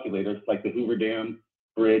to the calculator, like the Hoover Dam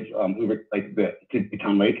Bridge, Hoover, like the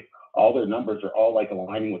Town Lake, all their numbers are all like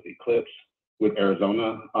aligning with the eclipse with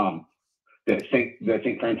Arizona. The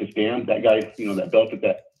St. Francis Dam, that guy, you know, that built it,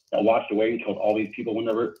 that washed away and killed all these people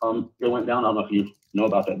whenever it went down. I don't know if you know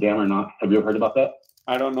about that dam or not. Have you ever heard about that?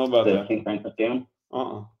 I don't know about that. St. Francis Dam.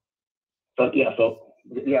 Uh-uh. So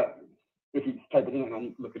if you type it in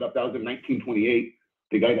and look it up, that was in 1928.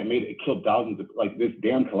 The guy that made it killed thousands of, like, this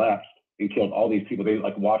dam collapsed and killed all these people. They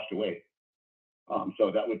like washed away.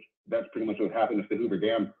 So that's pretty much what happened if the Hoover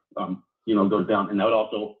Dam, goes down, and that would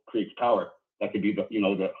also create power. That could be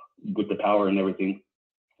with the power and everything.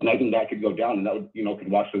 And I think that could go down, and that would,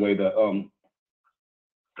 could wash away the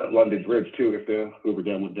London Bridge too if the Hoover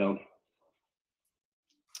Dam went down.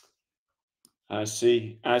 I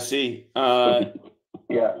see.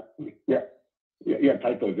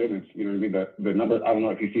 Type those in. It's, you know what I mean? The numbers, I don't know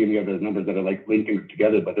if you see any other numbers that are like linking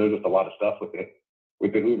together, but there's just a lot of stuff with it.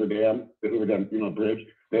 With the Hoover Dam, bridge,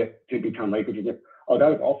 the Tempe Town Lake, that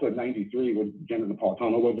was also in 93 when General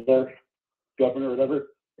Napolitano was there. governor or whatever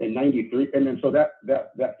in '93, and then so that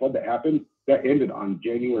flood that happened that ended on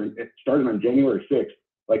January. It started on January 6th,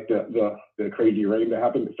 like the crazy rain that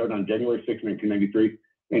happened. It started on January 6th, 1993,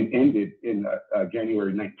 and ended in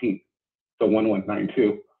January 19th, so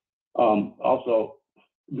 1192. Also,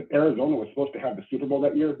 Arizona was supposed to have the Super Bowl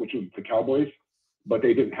that year, which was the Cowboys, but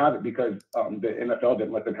they didn't have it because the NFL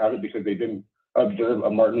didn't let them have it because they didn't observe a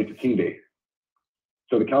Martin Luther King Day.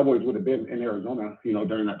 So the Cowboys would have been in Arizona,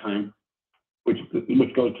 during that time, which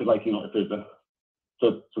goes to like, if there's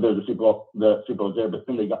there's a Super Bowl there, but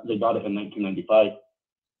then they got it in 1995.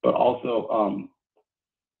 But also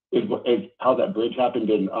is how that bridge happened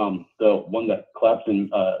in the one that collapsed in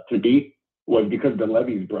Purdue was because the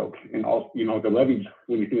levees broke, and also the levees,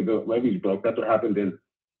 when you think the levees broke, that's what happened in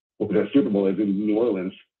the Super Bowl is in New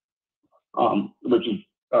Orleans, which is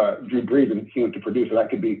Drew Brees, and he went to Purdue, so that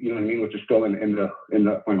could be, which is still in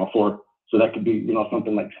the Final Four. So that could be,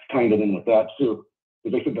 something like kind of in with that too.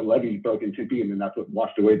 Because they said the levees broke in Tempe, and then that's what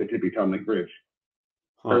washed away the Tempe Town Lake Bridge,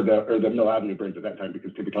 or the Mill Avenue Bridge at that time,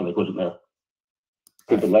 because Tempe Town Lake wasn't there.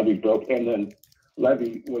 Because the levees broke, and then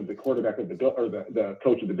Levy was the quarterback of the Bill, or the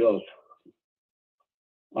coach of the Bills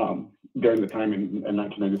during the time in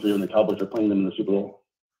 1993 when the Cowboys were playing them in the Super Bowl.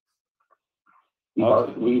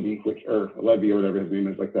 Bart Levy, or Levy, or whatever his name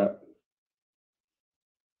is, like that.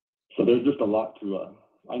 So there's just a lot to.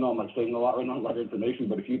 I know I'm like saying a lot right now, a lot of information,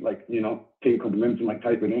 but if you take a couple minutes and like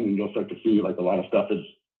type it in, and you'll start to see like a lot of stuff is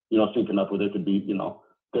syncing up with it. Could be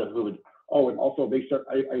who would. Oh, and also they start.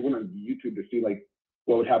 I went on YouTube to see like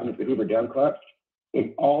what would happen if the Hoover Dam collapsed,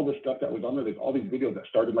 and all the stuff that was on there. There's all these videos that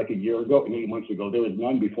started like a year ago and 8 months ago. There was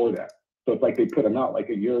none before that. So it's like they put them out like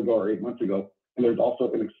a year ago or 8 months ago. And there's also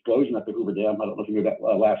an explosion at the Hoover Dam. I don't know if you knew that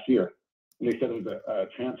last year. And they said it was a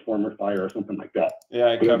transformer fire or something like that. Yeah,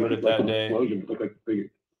 I covered it that day. Explosion. It looked like the,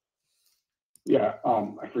 yeah,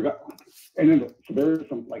 I forgot. And then so there was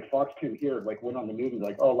some like Fox 10 here, like went on the news and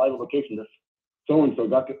like, oh, live location, this so and so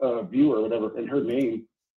got a view or whatever, and her name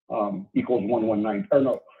equals 119. Or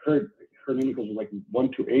no, her name equals like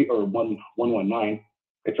 128 or 1119.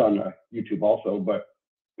 It's on YouTube also, but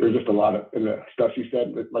there's just a lot of in the stuff she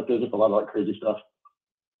said. Like there's just a lot of like crazy stuff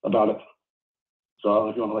about it. So I don't know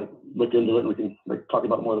if you want to like look into it, and we can like talk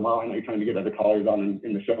about it more tomorrow. I know you're trying to get other callers on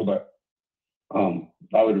in the show, but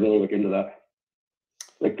I would really look into that.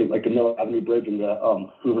 Like the Mill Avenue Bridge and the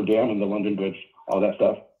Hoover Dam and the London Bridge, all that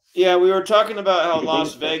stuff. Yeah, we were talking about how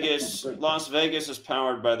Las Vegas is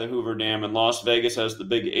powered by the Hoover Dam, and Las Vegas has the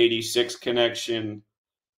big 86 connection,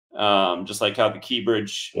 just like how the Key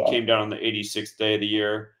Bridge came down on the 86th day of the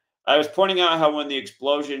year. I was pointing out how when the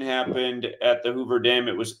explosion happened at the Hoover Dam,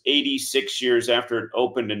 it was 86 years after it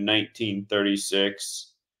opened in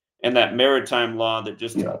 1936, and that maritime law that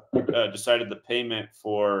just decided the payment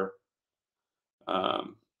for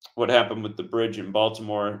what happened with the bridge in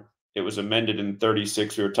Baltimore, it was amended in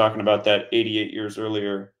 36. We were talking about that 88 years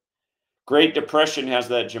earlier. Great Depression has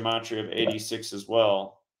that gematria of 86 as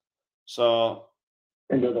well. So,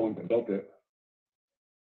 and they're the ones that built it.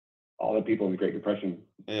 All the people in the Great Depression.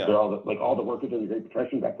 Yeah. They're all the workers in the Great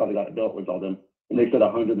Depression. That's how they got it built, was all them. And they said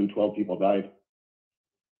 112 people died.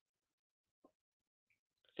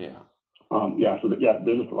 Yeah. So there's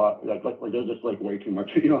just a lot. Like there's just like way too much.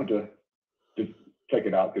 You don't have to just check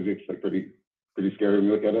it out because it's like pretty scary when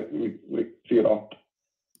you look at it and you see it all.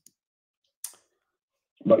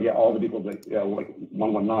 But yeah, all the people like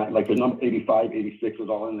 119, like the number 85, 86 was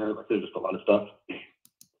all in there. Like there's just a lot of stuff.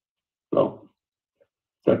 So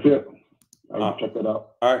that's it. I will check that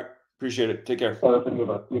out. All right, appreciate it. Take care. Other thing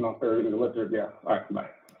about yeah. All right, bye.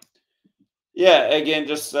 Yeah, again,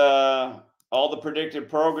 just all the predicted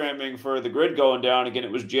programming for the grid going down. Again,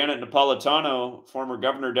 it was Janet Napolitano, former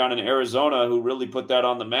governor down in Arizona, who really put that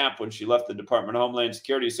on the map when she left the Department of Homeland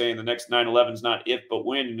Security, saying the next 9/11 is not if but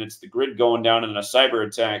when, and it's the grid going down in a cyber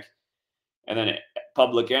attack. And then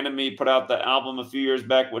Public Enemy put out the album a few years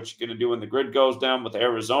back, What You Gonna Do When the Grid Goes Down, with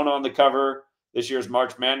Arizona on the cover. This year's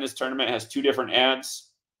March Madness tournament has two different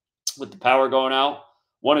ads with the power going out.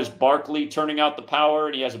 One is Barkley turning out the power,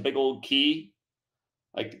 and he has a big old key,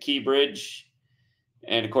 like the Key Bridge.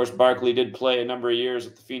 And, of course, Barkley did play a number of years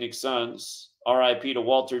with the Phoenix Suns. R.I.P. to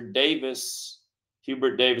Walter Davis,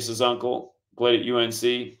 Hubert Davis's uncle, played at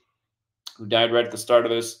UNC, who died right at the start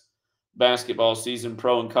of this basketball season,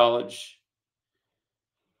 pro and college.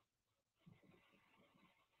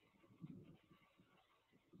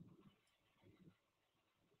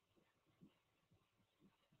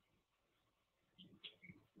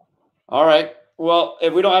 All right. Well,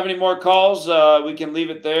 if we don't have any more calls, we can leave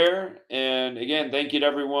it there. And again, thank you to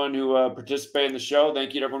everyone who participated in the show.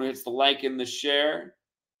 Thank you to everyone who hits the like and the share.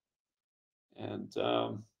 And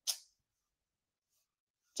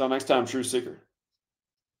Until next time, True Seeker.